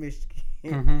drive back to Michigan.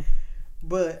 Mm-hmm.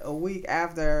 But a week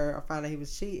after I found out he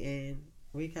was cheating,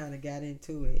 we kind of got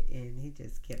into it, and he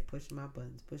just kept pushing my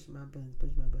buttons,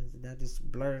 and I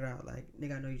just blurted out like,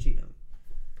 "Nigga, I know you cheating on me."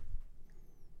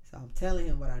 So I'm telling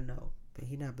him what I know, but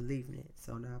he not believing it.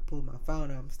 So now I pull my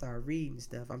phone up and start reading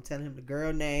stuff. I'm telling him the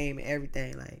girl name,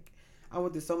 everything. Like, I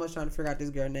went through so much trying to figure out this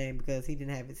girl name because he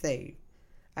didn't have it saved.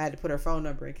 I had to put her phone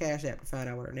number in Cash App to find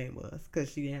out what her name was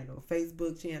because she didn't have no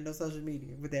Facebook, she had no social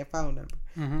media with that phone number.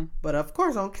 Mm-hmm. But of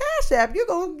course, on Cash App, you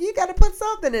got to put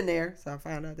something in there. So I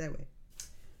found out that way.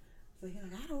 So he's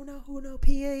like, I don't know who no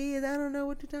PA is. I don't know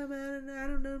what you're talking about. I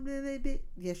don't know.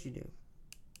 Yes, you do.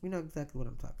 You know exactly what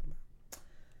I'm talking about.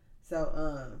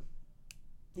 So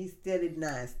he's steady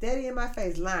denying, steady in my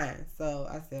face, lying. So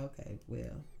I said, okay,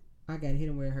 well, I got to hit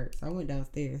him where it hurts. So I went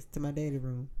downstairs to my daddy's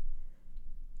room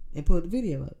and pulled the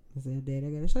video up. I said, Dad, I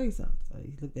got to show you something. So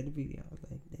he looked at the video. I was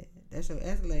like, Dad, that's your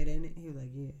Escalade, ain't it? He was like,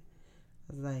 yeah.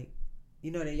 I was like,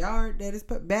 you know that yard that is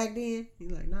put back then?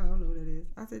 He's like, no, I don't know what that is.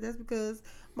 I said, that's because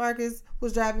Marcus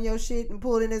was driving your shit and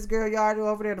pulled in this girl yard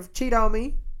over there to cheat on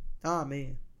me. Oh,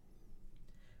 man.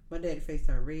 My daddy's face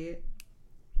turned red.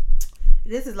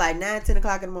 This is like 9, 10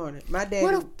 o'clock in the morning. My daddy...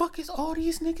 Where the fuck is all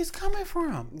these niggas coming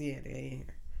from? Yeah, they in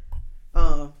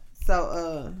here.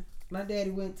 My daddy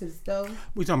went to the stove.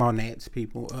 We talking about gnats,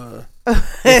 people.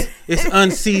 It's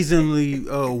unseasonably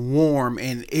warm,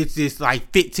 and it's just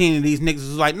like 15 of these niggas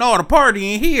was like, no, the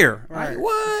party in here. Right. Like,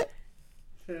 what?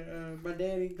 My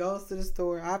daddy goes to the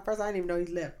store. I didn't even know he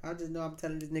left. I just know I'm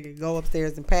telling this nigga, go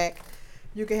upstairs and pack.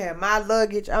 You can have my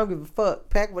luggage. I don't give a fuck.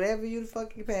 Pack whatever you the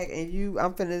fuck you pack. And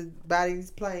I'm finna buy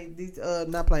these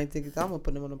not plane tickets. I'm gonna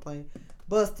put them on the plane.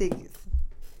 Bus tickets.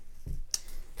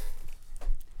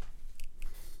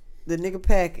 The nigga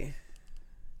packing.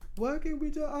 Why can't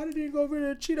we just... I didn't go over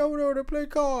there and cheat over there to play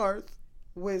cards.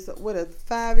 With a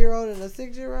 5-year-old and a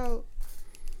 6-year-old?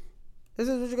 This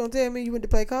is what you're gonna tell me? You went to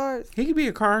play cards? He could be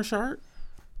a card shark.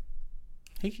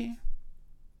 He can.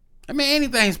 I mean,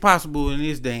 anything's possible in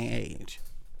this day and age.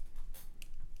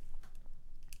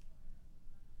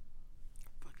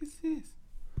 What the fuck is this?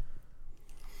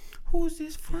 Who is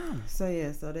this from? So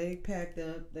they packed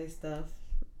up their stuff,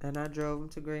 and I drove them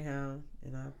to Greyhound,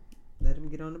 and I let him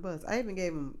get on the bus. I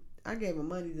gave him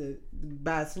money to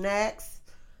buy snacks,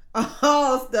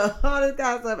 all this kind of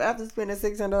stuff after spending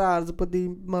 $600 to put these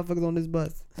motherfuckers on this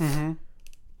bus. Mm-hmm.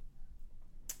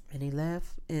 And he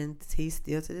left, and he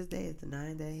still to this day is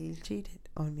denying that he cheated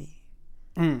on me.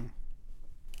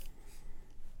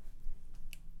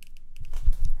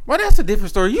 Well, that's a different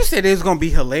story. You said it was gonna be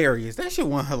hilarious. That shit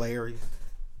wasn't hilarious.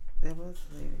 That was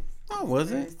hilarious. No, it wasn't.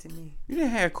 Hilarious to me. You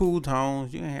didn't have cool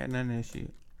tones. You didn't have none of that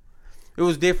shit. It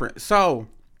was different. So,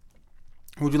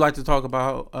 would you like to talk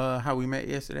about how we met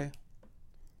yesterday?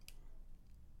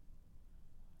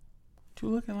 What you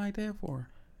looking like that for?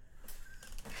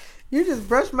 You just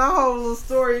brushed my whole little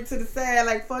story to the side,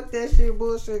 like fuck that shit,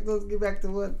 bullshit. Let's get back to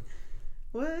what?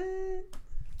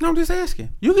 No, I'm just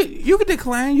asking. You could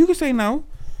decline. You could say no.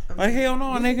 Like hell no,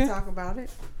 nigga. Can talk about it.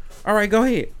 All right, go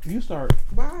ahead. You start.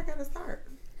 Why I gotta start?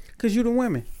 Cause you the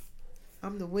women.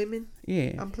 I'm the women.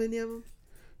 Yeah. I'm plenty of them.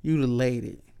 You the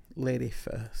lady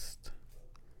first.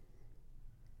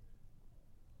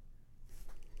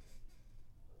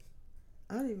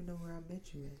 I don't even know where I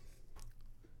met you at.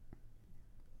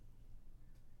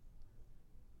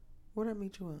 Where'd I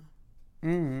meet you on?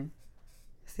 Mm-hmm.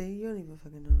 See, you don't even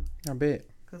fucking know. I bet.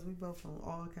 Cause we both on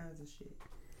all kinds of shit.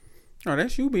 Oh,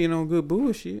 that's you being on good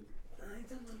bullshit. I ain't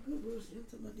talking about good bullshit. I'm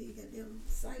talking about these goddamn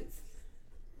sites.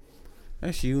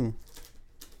 That's you.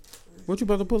 What you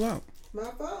about to pull out? My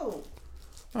phone.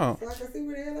 Oh. So I can see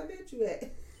where the hell I met you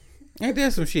at. Ain't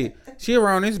that some shit? She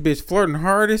around this bitch flirting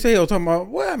hard as hell talking about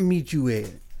where I meet you at.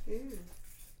 Yeah.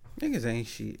 Niggas ain't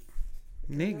shit.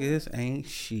 Niggas ain't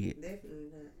shit. Definitely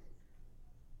not.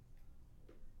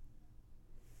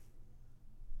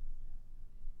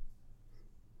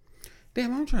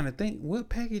 Damn, I'm trying to think what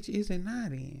package is it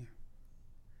not in?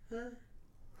 Huh?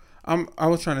 I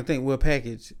was trying to think what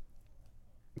package,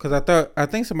 because I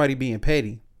think somebody being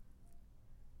petty.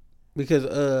 Because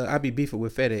I be beefing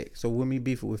with FedEx, so when me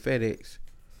beefing with FedEx,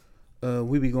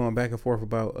 we be going back and forth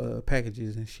about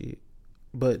packages and shit.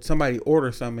 But somebody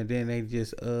order something and then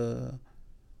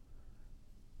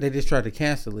they just try to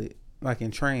cancel it, like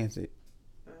in transit.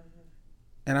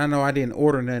 And I know I didn't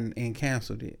order nothing and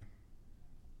canceled it.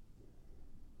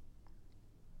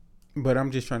 But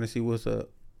I'm just trying to see what's up.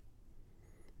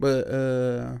 But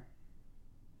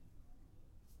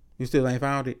you still ain't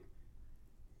found it?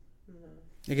 No.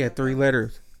 It got 3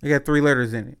 letters. It got 3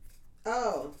 letters in it.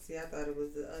 Oh, see, I thought it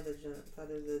was the other junk. I thought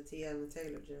it was the T. Allen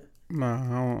Taylor junk.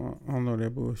 Nah, I don't know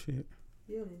that bullshit.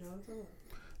 You don't even know what I'm talking about.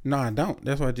 No, I don't.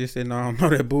 That's why I just said no. I don't know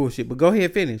that bullshit. But go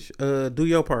ahead, finish. Do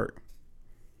your part.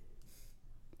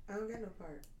 I don't got no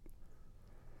part.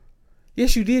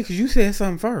 Yes, you did, because you said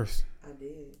something first. I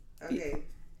did. Okay.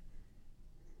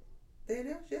 They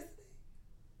announced yesterday.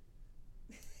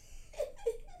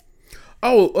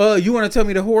 Oh, you want to tell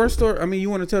me the horror story? I mean, you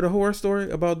want to tell the horror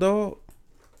story about dog?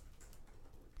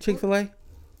 Chick-fil-A?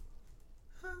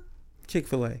 Huh?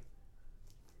 Chick-fil-A.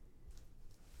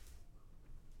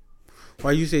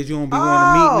 Why you said you don't be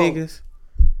wanting to meet niggas?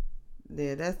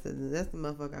 Yeah, that's the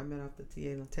motherfucker I met off the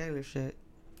Tiana Taylor shit.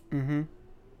 Mm-hmm.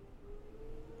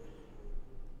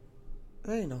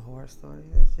 That ain't no horror story.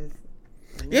 That's just...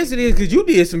 Yes, it is, because you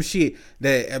did some shit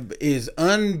that is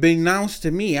unbeknownst to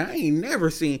me. I ain't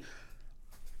never seen...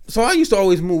 So I used to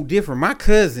always move different. My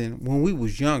cousin, when we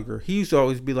was younger, he used to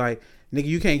always be like, nigga,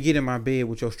 you can't get in my bed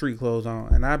with your street clothes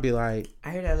on. And I'd be like... I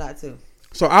hear that a lot, too.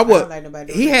 So I would...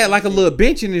 He had like a little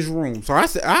bench in his room. So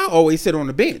I always sit on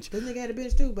the bench. This nigga had a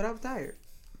bench, too, but I was tired.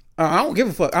 I don't give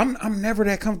a fuck. I'm never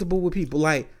that comfortable with people.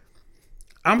 Like,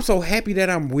 I'm so happy that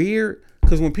I'm weird.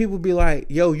 Because when people be like,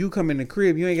 yo, you come in the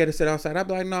crib, you ain't got to sit outside. I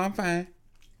be like, no, I'm fine.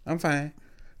 I'm fine.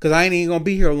 Because I ain't even going to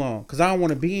be here long. Because I don't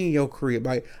want to be in your crib.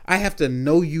 Like, I have to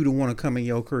know you to want to come in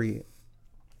your crib.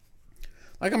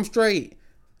 Like, I'm straight.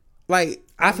 Like,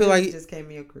 I feel like... You just came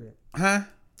in your crib. Huh?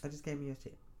 I just came in your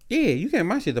shit. Yeah, you came in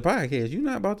my shit, the podcast. You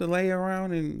not about to lay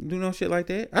around and do no shit like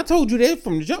that. I told you that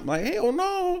from the jump. Like, hell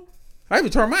no. I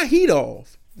even turned my heat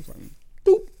off. I was like,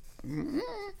 doop. Mm-hmm.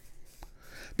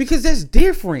 Because that's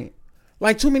different.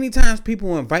 Like, too many times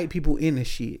people invite people into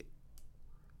shit.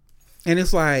 And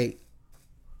it's like,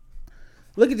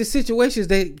 look at the situations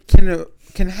that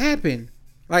can happen.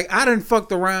 Like, I done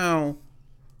fucked around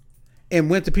and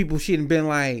went to people's shit and been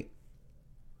like,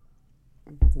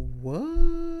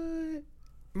 what?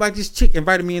 Like, this chick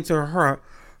invited me into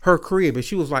her crib, and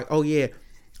she was like, oh yeah,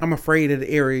 I'm afraid of the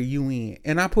area you in.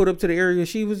 And I put up to the area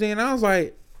she was in. I was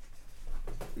like,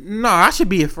 no, I should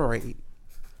be afraid.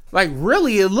 Like,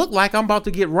 really, it looked like I'm about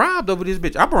to get robbed over this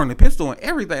bitch. I burned the pistol and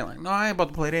everything. Like, no, I ain't about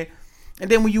to play that.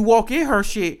 And then when you walk in her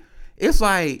shit, it's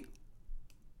like,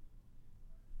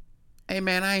 hey,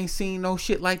 man, I ain't seen no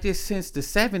shit like this since the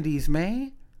 70s,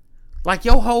 man. Like,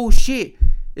 your whole shit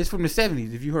is from the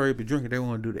 70s. If you hurry up and drink it, they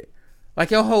won't do that. Like,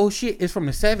 your whole shit is from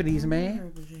the 70s,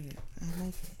 man. I like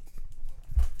it.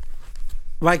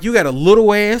 Like, you got a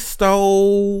little ass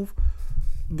stove.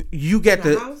 You got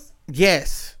the house?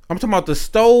 Yes. I'm talking about the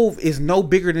stove is no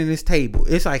bigger than this table.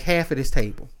 It's like half of this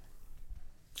table.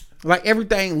 Like,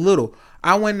 everything little.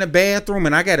 I went in the bathroom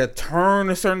and I got to turn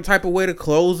a certain type of way to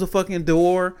close the fucking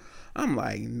door. I'm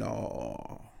like,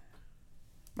 no.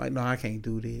 Like, no, I can't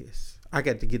do this. I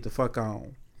got to get the fuck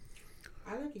on.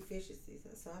 I like efficiency,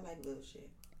 so I like little shit.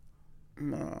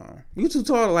 No. You too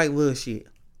tall to like little shit.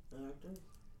 I do.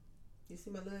 You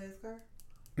see my little ass car?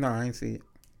 No, I ain't see it.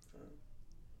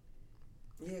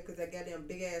 Yeah, because that goddamn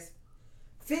big ass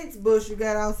fence bush you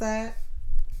got outside.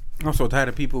 I'm so tired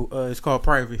of people. It's called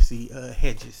privacy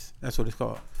hedges. That's what it's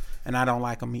called. And I don't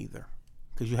like them either.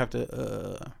 Because you have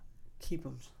to... keep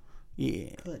them.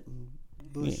 Yeah. Cut and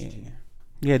bush.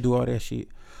 Yeah, do all that shit.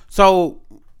 So,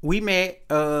 we met.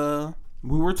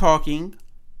 We were talking.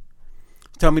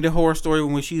 Tell me the horror story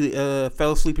when she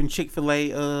fell asleep in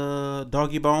Chick-fil-A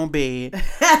doggy bone bed.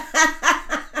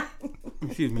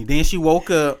 Excuse me. Then she woke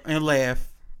up and left.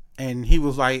 And he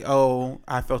was like, oh,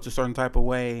 I felt a certain type of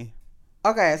way.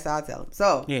 Okay, so I'll tell him.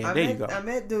 So, yeah, there you go. I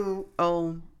met dude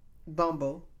on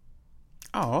Bumble.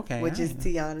 Oh, okay. Which is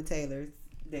Tiana Taylor's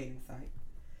dating site.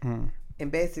 Mm.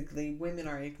 And basically, women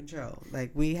are in control. Like,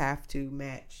 we have to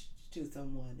match to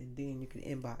someone, and then you can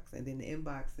inbox. And then the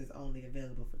inbox is only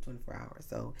available for 24 hours.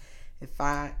 So, if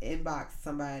I inbox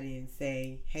somebody and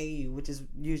say, hey, you, which is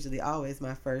usually always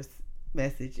my first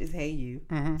message is, hey, you.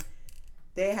 Mm-hmm.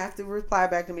 They have to reply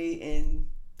back to me in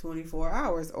 24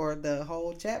 hours or the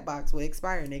whole chat box will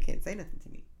expire and they can't say nothing to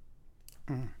me.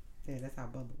 Mm. Yeah, that's how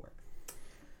Bumble works.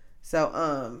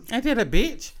 So, ain't that a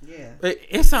bitch? Yeah.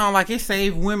 It sounds like it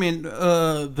saved women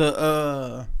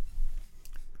the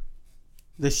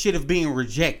shit of being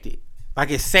rejected.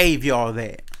 Like, it saved y'all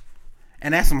that.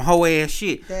 And that's some hoe ass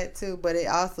shit. That too, but it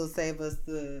also saved us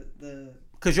the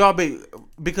because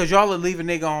y'all are leaving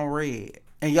nigga on red.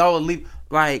 And y'all are leave,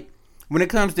 like, when it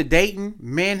comes to dating,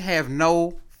 men have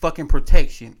no fucking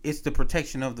protection. It's the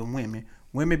protection of the women.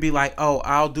 Women be like, oh,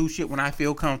 I'll do shit when I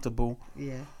feel comfortable.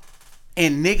 Yeah.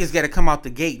 And niggas got to come out the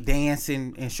gate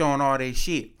dancing and showing all that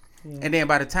shit. Yeah. And then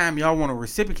by the time y'all want to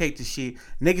reciprocate the shit,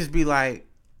 niggas be like,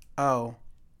 oh,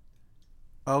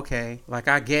 okay. Like,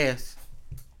 I guess.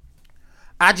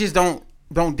 I just don't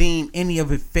don't deem any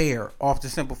of it fair off the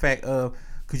simple fact of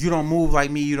because you don't move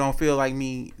like me, you don't feel like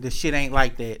me. The shit ain't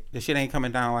like that. The shit ain't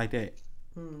coming down like that.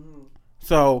 Mm-hmm.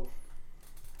 So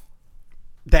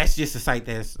that's just a site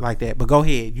that's like that. But go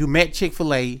ahead. You met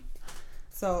Chick-fil-A.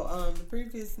 So the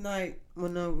previous night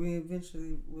when we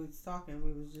eventually was talking,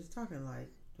 we was just talking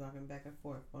back and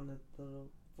forth on the little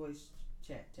voice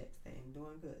chat text thing,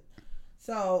 doing good.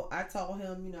 So I told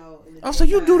him, in the so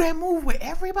you do that move with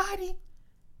everybody?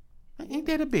 Ain't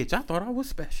that a bitch? I thought I was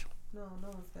special. No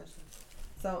one's special.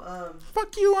 So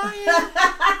fuck you,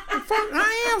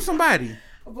 I am somebody.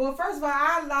 Well, first of all,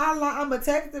 I'm a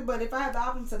texter, but if I have the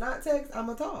option to not text, I'm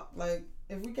gonna talk. Like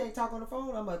if we can't talk on the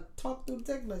phone, I'm gonna talk through the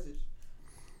text message.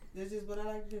 That's just what I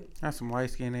like to do. That's some light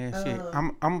skin ass shit.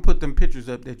 I'm gonna put them pictures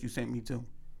up that you sent me too.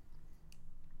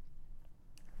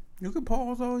 You can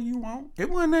pause all you want. It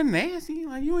wasn't nothing nasty.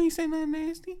 Like you ain't say nothing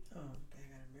nasty. Oh, okay, I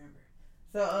gotta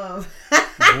remember.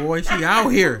 So boy, she out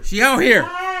here.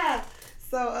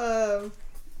 So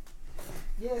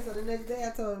so the next day I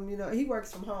told him, he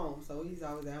works from home, so he's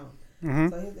always at home. Mm-hmm.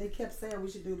 So they kept saying we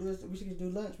should do lunch.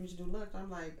 I'm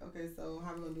like, okay, so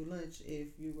how we gonna do lunch if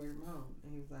you work from home?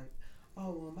 And he was like,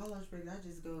 oh, well, my lunch break, I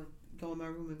just go in my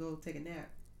room and go take a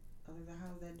nap. I was like,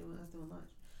 how's that doing us doing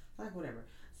lunch? Like, whatever.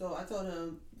 So I told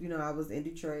him, I was in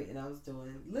Detroit and I was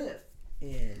doing Lyft.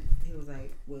 And he was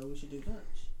like, well, we should do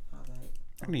lunch. I was like,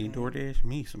 okay. I need DoorDash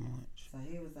me some lunch. So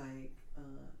he was like,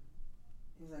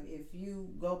 if you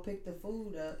go pick the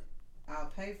food up,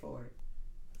 I'll pay for it.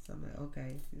 So I'm like,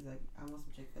 okay. He's like, I want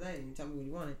some Chick-fil-A. And he told me what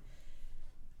he wanted.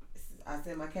 I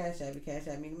sent my Cash App. He Cash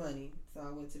App me the money. So I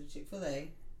went to the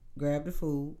Chick-fil-A, grabbed the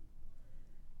food.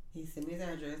 He sent me his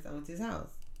address. I went to his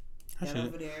house. Got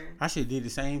over there. I should did the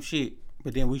same shit,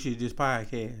 but then we should just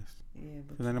podcast. Yeah,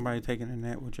 because ain't nobody taking a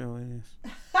nap with your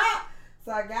ass.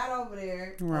 So I got over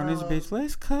there. Around this bitch,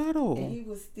 let's cuddle. And he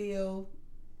was still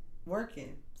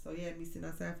working. So he had me sitting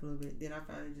outside for a little bit. Then I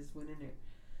finally just went in there.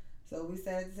 So we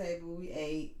sat at the table. We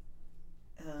ate.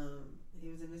 He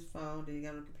was in his phone. Then he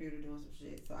got on the computer doing some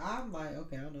shit. So I'm like,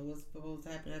 okay, I don't know what's supposed to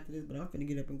happen after this, but I'm finna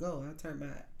get up and go. I turned my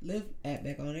Lyft app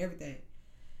back on, everything.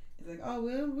 He's like, oh,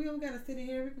 well, we don't got to sit in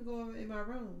here. We can go over in my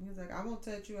room. He was like, I won't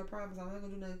touch you. I promise. I'm not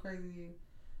going to do nothing crazy to you.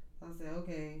 I said,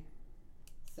 okay.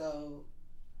 So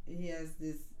he has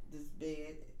this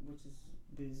bed, which is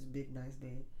this big, nice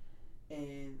bed.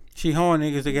 And she horn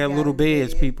niggas that got little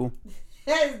beds, people.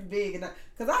 It's big.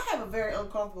 Because I have a very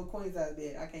uncomfortable queen size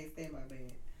bed. I can't stay in my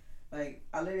bed. Like,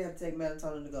 I literally have to take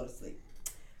melatonin to go to sleep.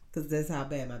 Because that's how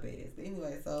bad my bed is. But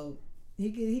anyway, so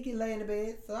he can lay in the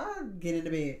bed. So I get in the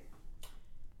bed.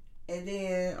 And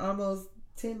then almost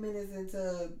 10 minutes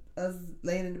into us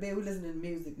laying in the bed, we listening to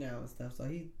music now and stuff. So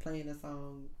he's playing a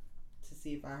song to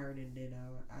see if I heard it. And then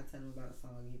I tell him about the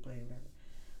song and he playing whatever.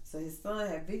 So his son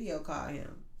had video called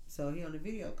him. So he on the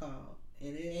video call.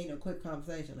 And it ain't no quick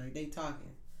conversation. Like, they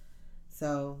talking.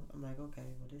 So I'm like, okay,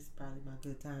 well, this is probably my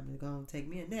good time to go and take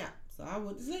me a nap. So I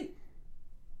went to sleep.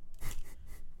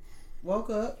 Woke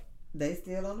up. They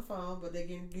still on the phone, but they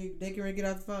can get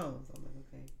off the phone. So I'm like,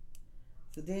 okay.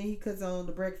 So then he cuts on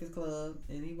the Breakfast Club,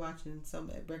 and he watching some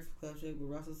Breakfast Club shit with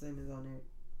Russell Simmons on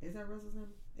there. Is that Russell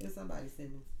Simmons? It's somebody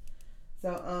Simmons.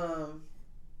 So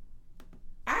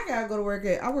I gotta go to work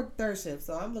I work third shift,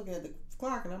 so I'm looking at the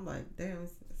clock and I'm like, damn,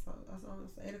 it's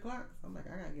almost 8 o'clock. So I'm like,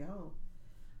 I gotta get home.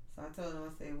 So I told him, I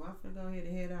said, well, I'm finna go ahead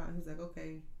and head out. He's like,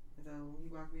 okay. So he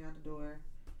walked me out the door,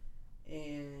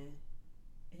 and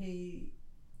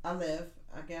I left.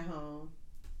 I got home.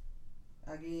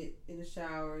 I get in the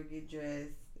shower, get dressed,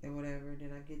 and whatever.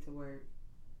 Then I get to work,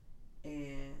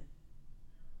 and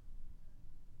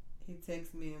he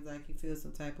texts me and was like, he feels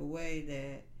some type of way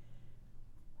that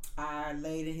I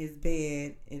laid in his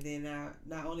bed, and then I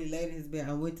not only laid in his bed,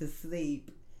 I went to sleep,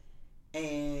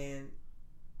 and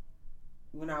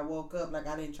when I woke up, like,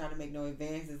 I didn't try to make no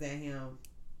advances at him.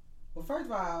 Well, first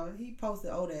of all, he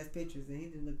posted old ass pictures and he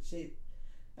didn't look shit.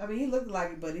 I mean, he looked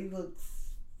like it, but he looks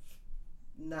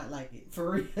not like it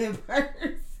for real in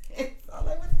person. So I'm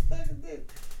like, what the fuck is this?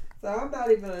 So I'm not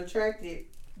even attracted,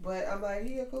 but I'm like,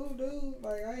 he a cool dude.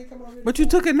 Like, I ain't come over here. But you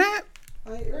took a nap?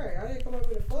 I ain't come over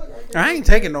here to fuck. I ain't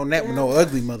taking no nap with no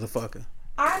ugly motherfucker.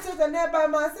 I took a nap by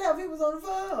myself. He was on the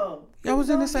phone. Y'all was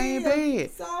in the same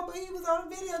bed. So, but he was on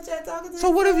the video chat talking to So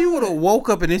what if you would have woke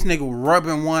up and this nigga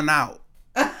rubbing one out?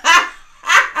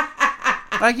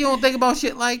 Like, you don't think about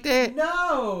shit like that?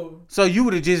 No. So you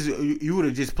would have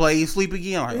just played sleep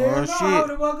again? Like, yeah, oh, no, shit. I would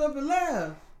have woke up and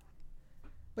left.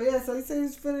 But yeah, so he said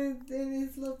he's feeling in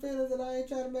his little feelings and I ain't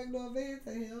trying to make no advance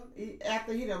to him.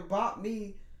 After he done bought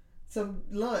me some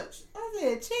lunch. I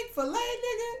said, Chick-fil-A,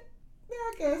 nigga? Man,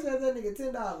 I can't share that nigga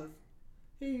 $10.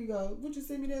 Here you go. What you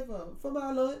send me that for? For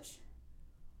my lunch.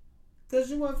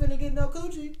 Cause you weren't finna get no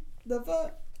coochie. The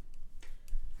fuck?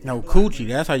 No coochie.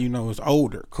 That's how you know it's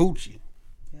older. Coochie.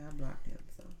 Yeah, I blocked him.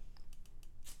 So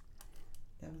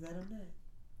that was that on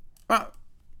that.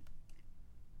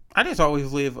 I just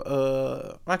always live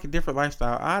like a different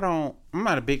lifestyle. I'm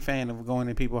not a big fan of going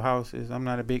to people's houses. I'm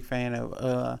not a big fan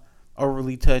of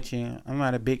overly touching. I'm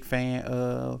not a big fan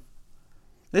of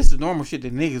this is normal shit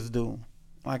that niggas do.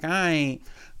 Like I ain't,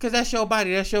 cause that's your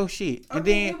body, that's your shit. And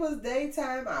then it was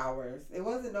daytime hours. It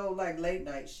wasn't no like late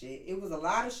night shit. It was a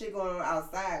lot of shit going on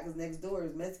outside because next door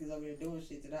is Mexicans over there doing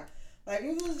shit tonight. Like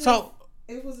it was just,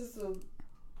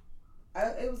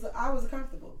 I was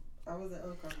comfortable. I wasn't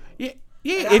uncomfortable. Yeah.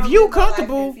 If you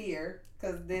comfortable, fear,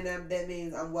 because then that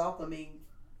means I'm welcoming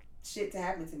shit to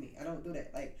happen to me. I don't do that.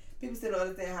 Like people still don't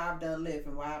understand how I've done live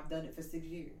and why I've done it for 6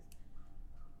 years.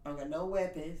 I don't got no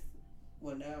weapons.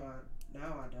 Well, now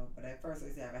I don't. But at first I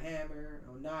used to have a hammer,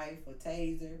 a knife, a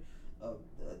taser, a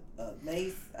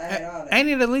mace. I had all that. Ain't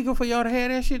it illegal for y'all to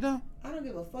have that shit though? I don't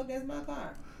give a fuck. That's my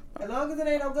car. As long as it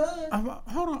ain't no gun.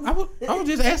 Hold on. I was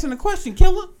just asking a question,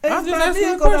 killer. I was just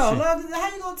asking a question. How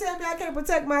you gonna tell me I can't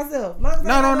protect myself?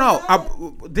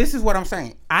 No. This is what I'm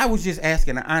saying. I was just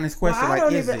asking an honest question.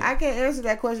 Well, I can't answer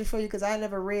that question for you because I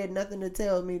never read nothing to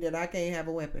tell me that I can't have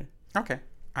a weapon. Okay.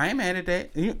 I ain't mad at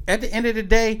that. At the end of the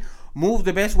day, move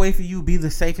the best way for you. Be the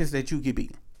safest that you could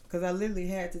be. Because I literally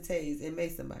had to tase and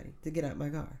make somebody to get out my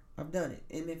car. I've done it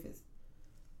in Memphis.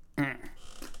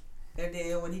 And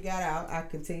then when he got out, I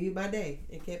continued my day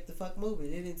and kept the fuck moving.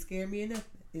 It didn't scare me or nothing.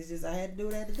 It's just I had to do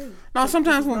what I had to do. No,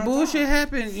 sometimes when bullshit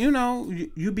happens, you know,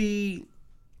 you be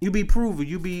proven,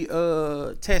 you be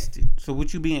tested. So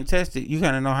with you being tested, you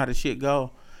kind of know how the shit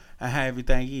go and how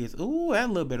everything is. Ooh, that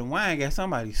little bit of wine got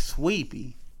somebody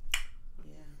sweepy.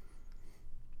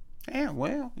 Yeah,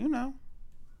 well, you know,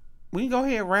 we can go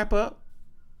ahead and wrap up.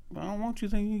 I don't want you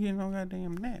to think you getting no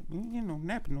goddamn nap. You ain't getting no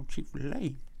nap in no Chick-fil-A.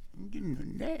 You ain't getting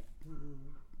no nap.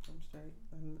 I'm straight.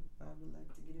 I would like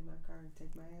to get in my car and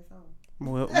take my ass home.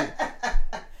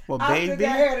 Well, baby. I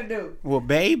had to do. Well,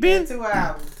 baby. In 2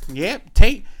 hours. Yep.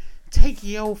 Take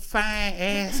your fine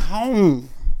ass home.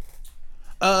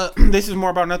 This is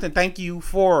More About Nothing. Thank you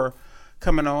for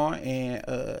coming on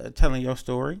and telling your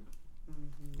story.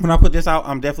 When I put this out,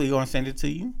 I'm definitely going to send it to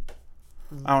you.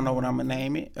 I don't know what I'm going to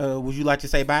name it. Would you like to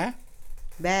say bye?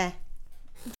 Bye.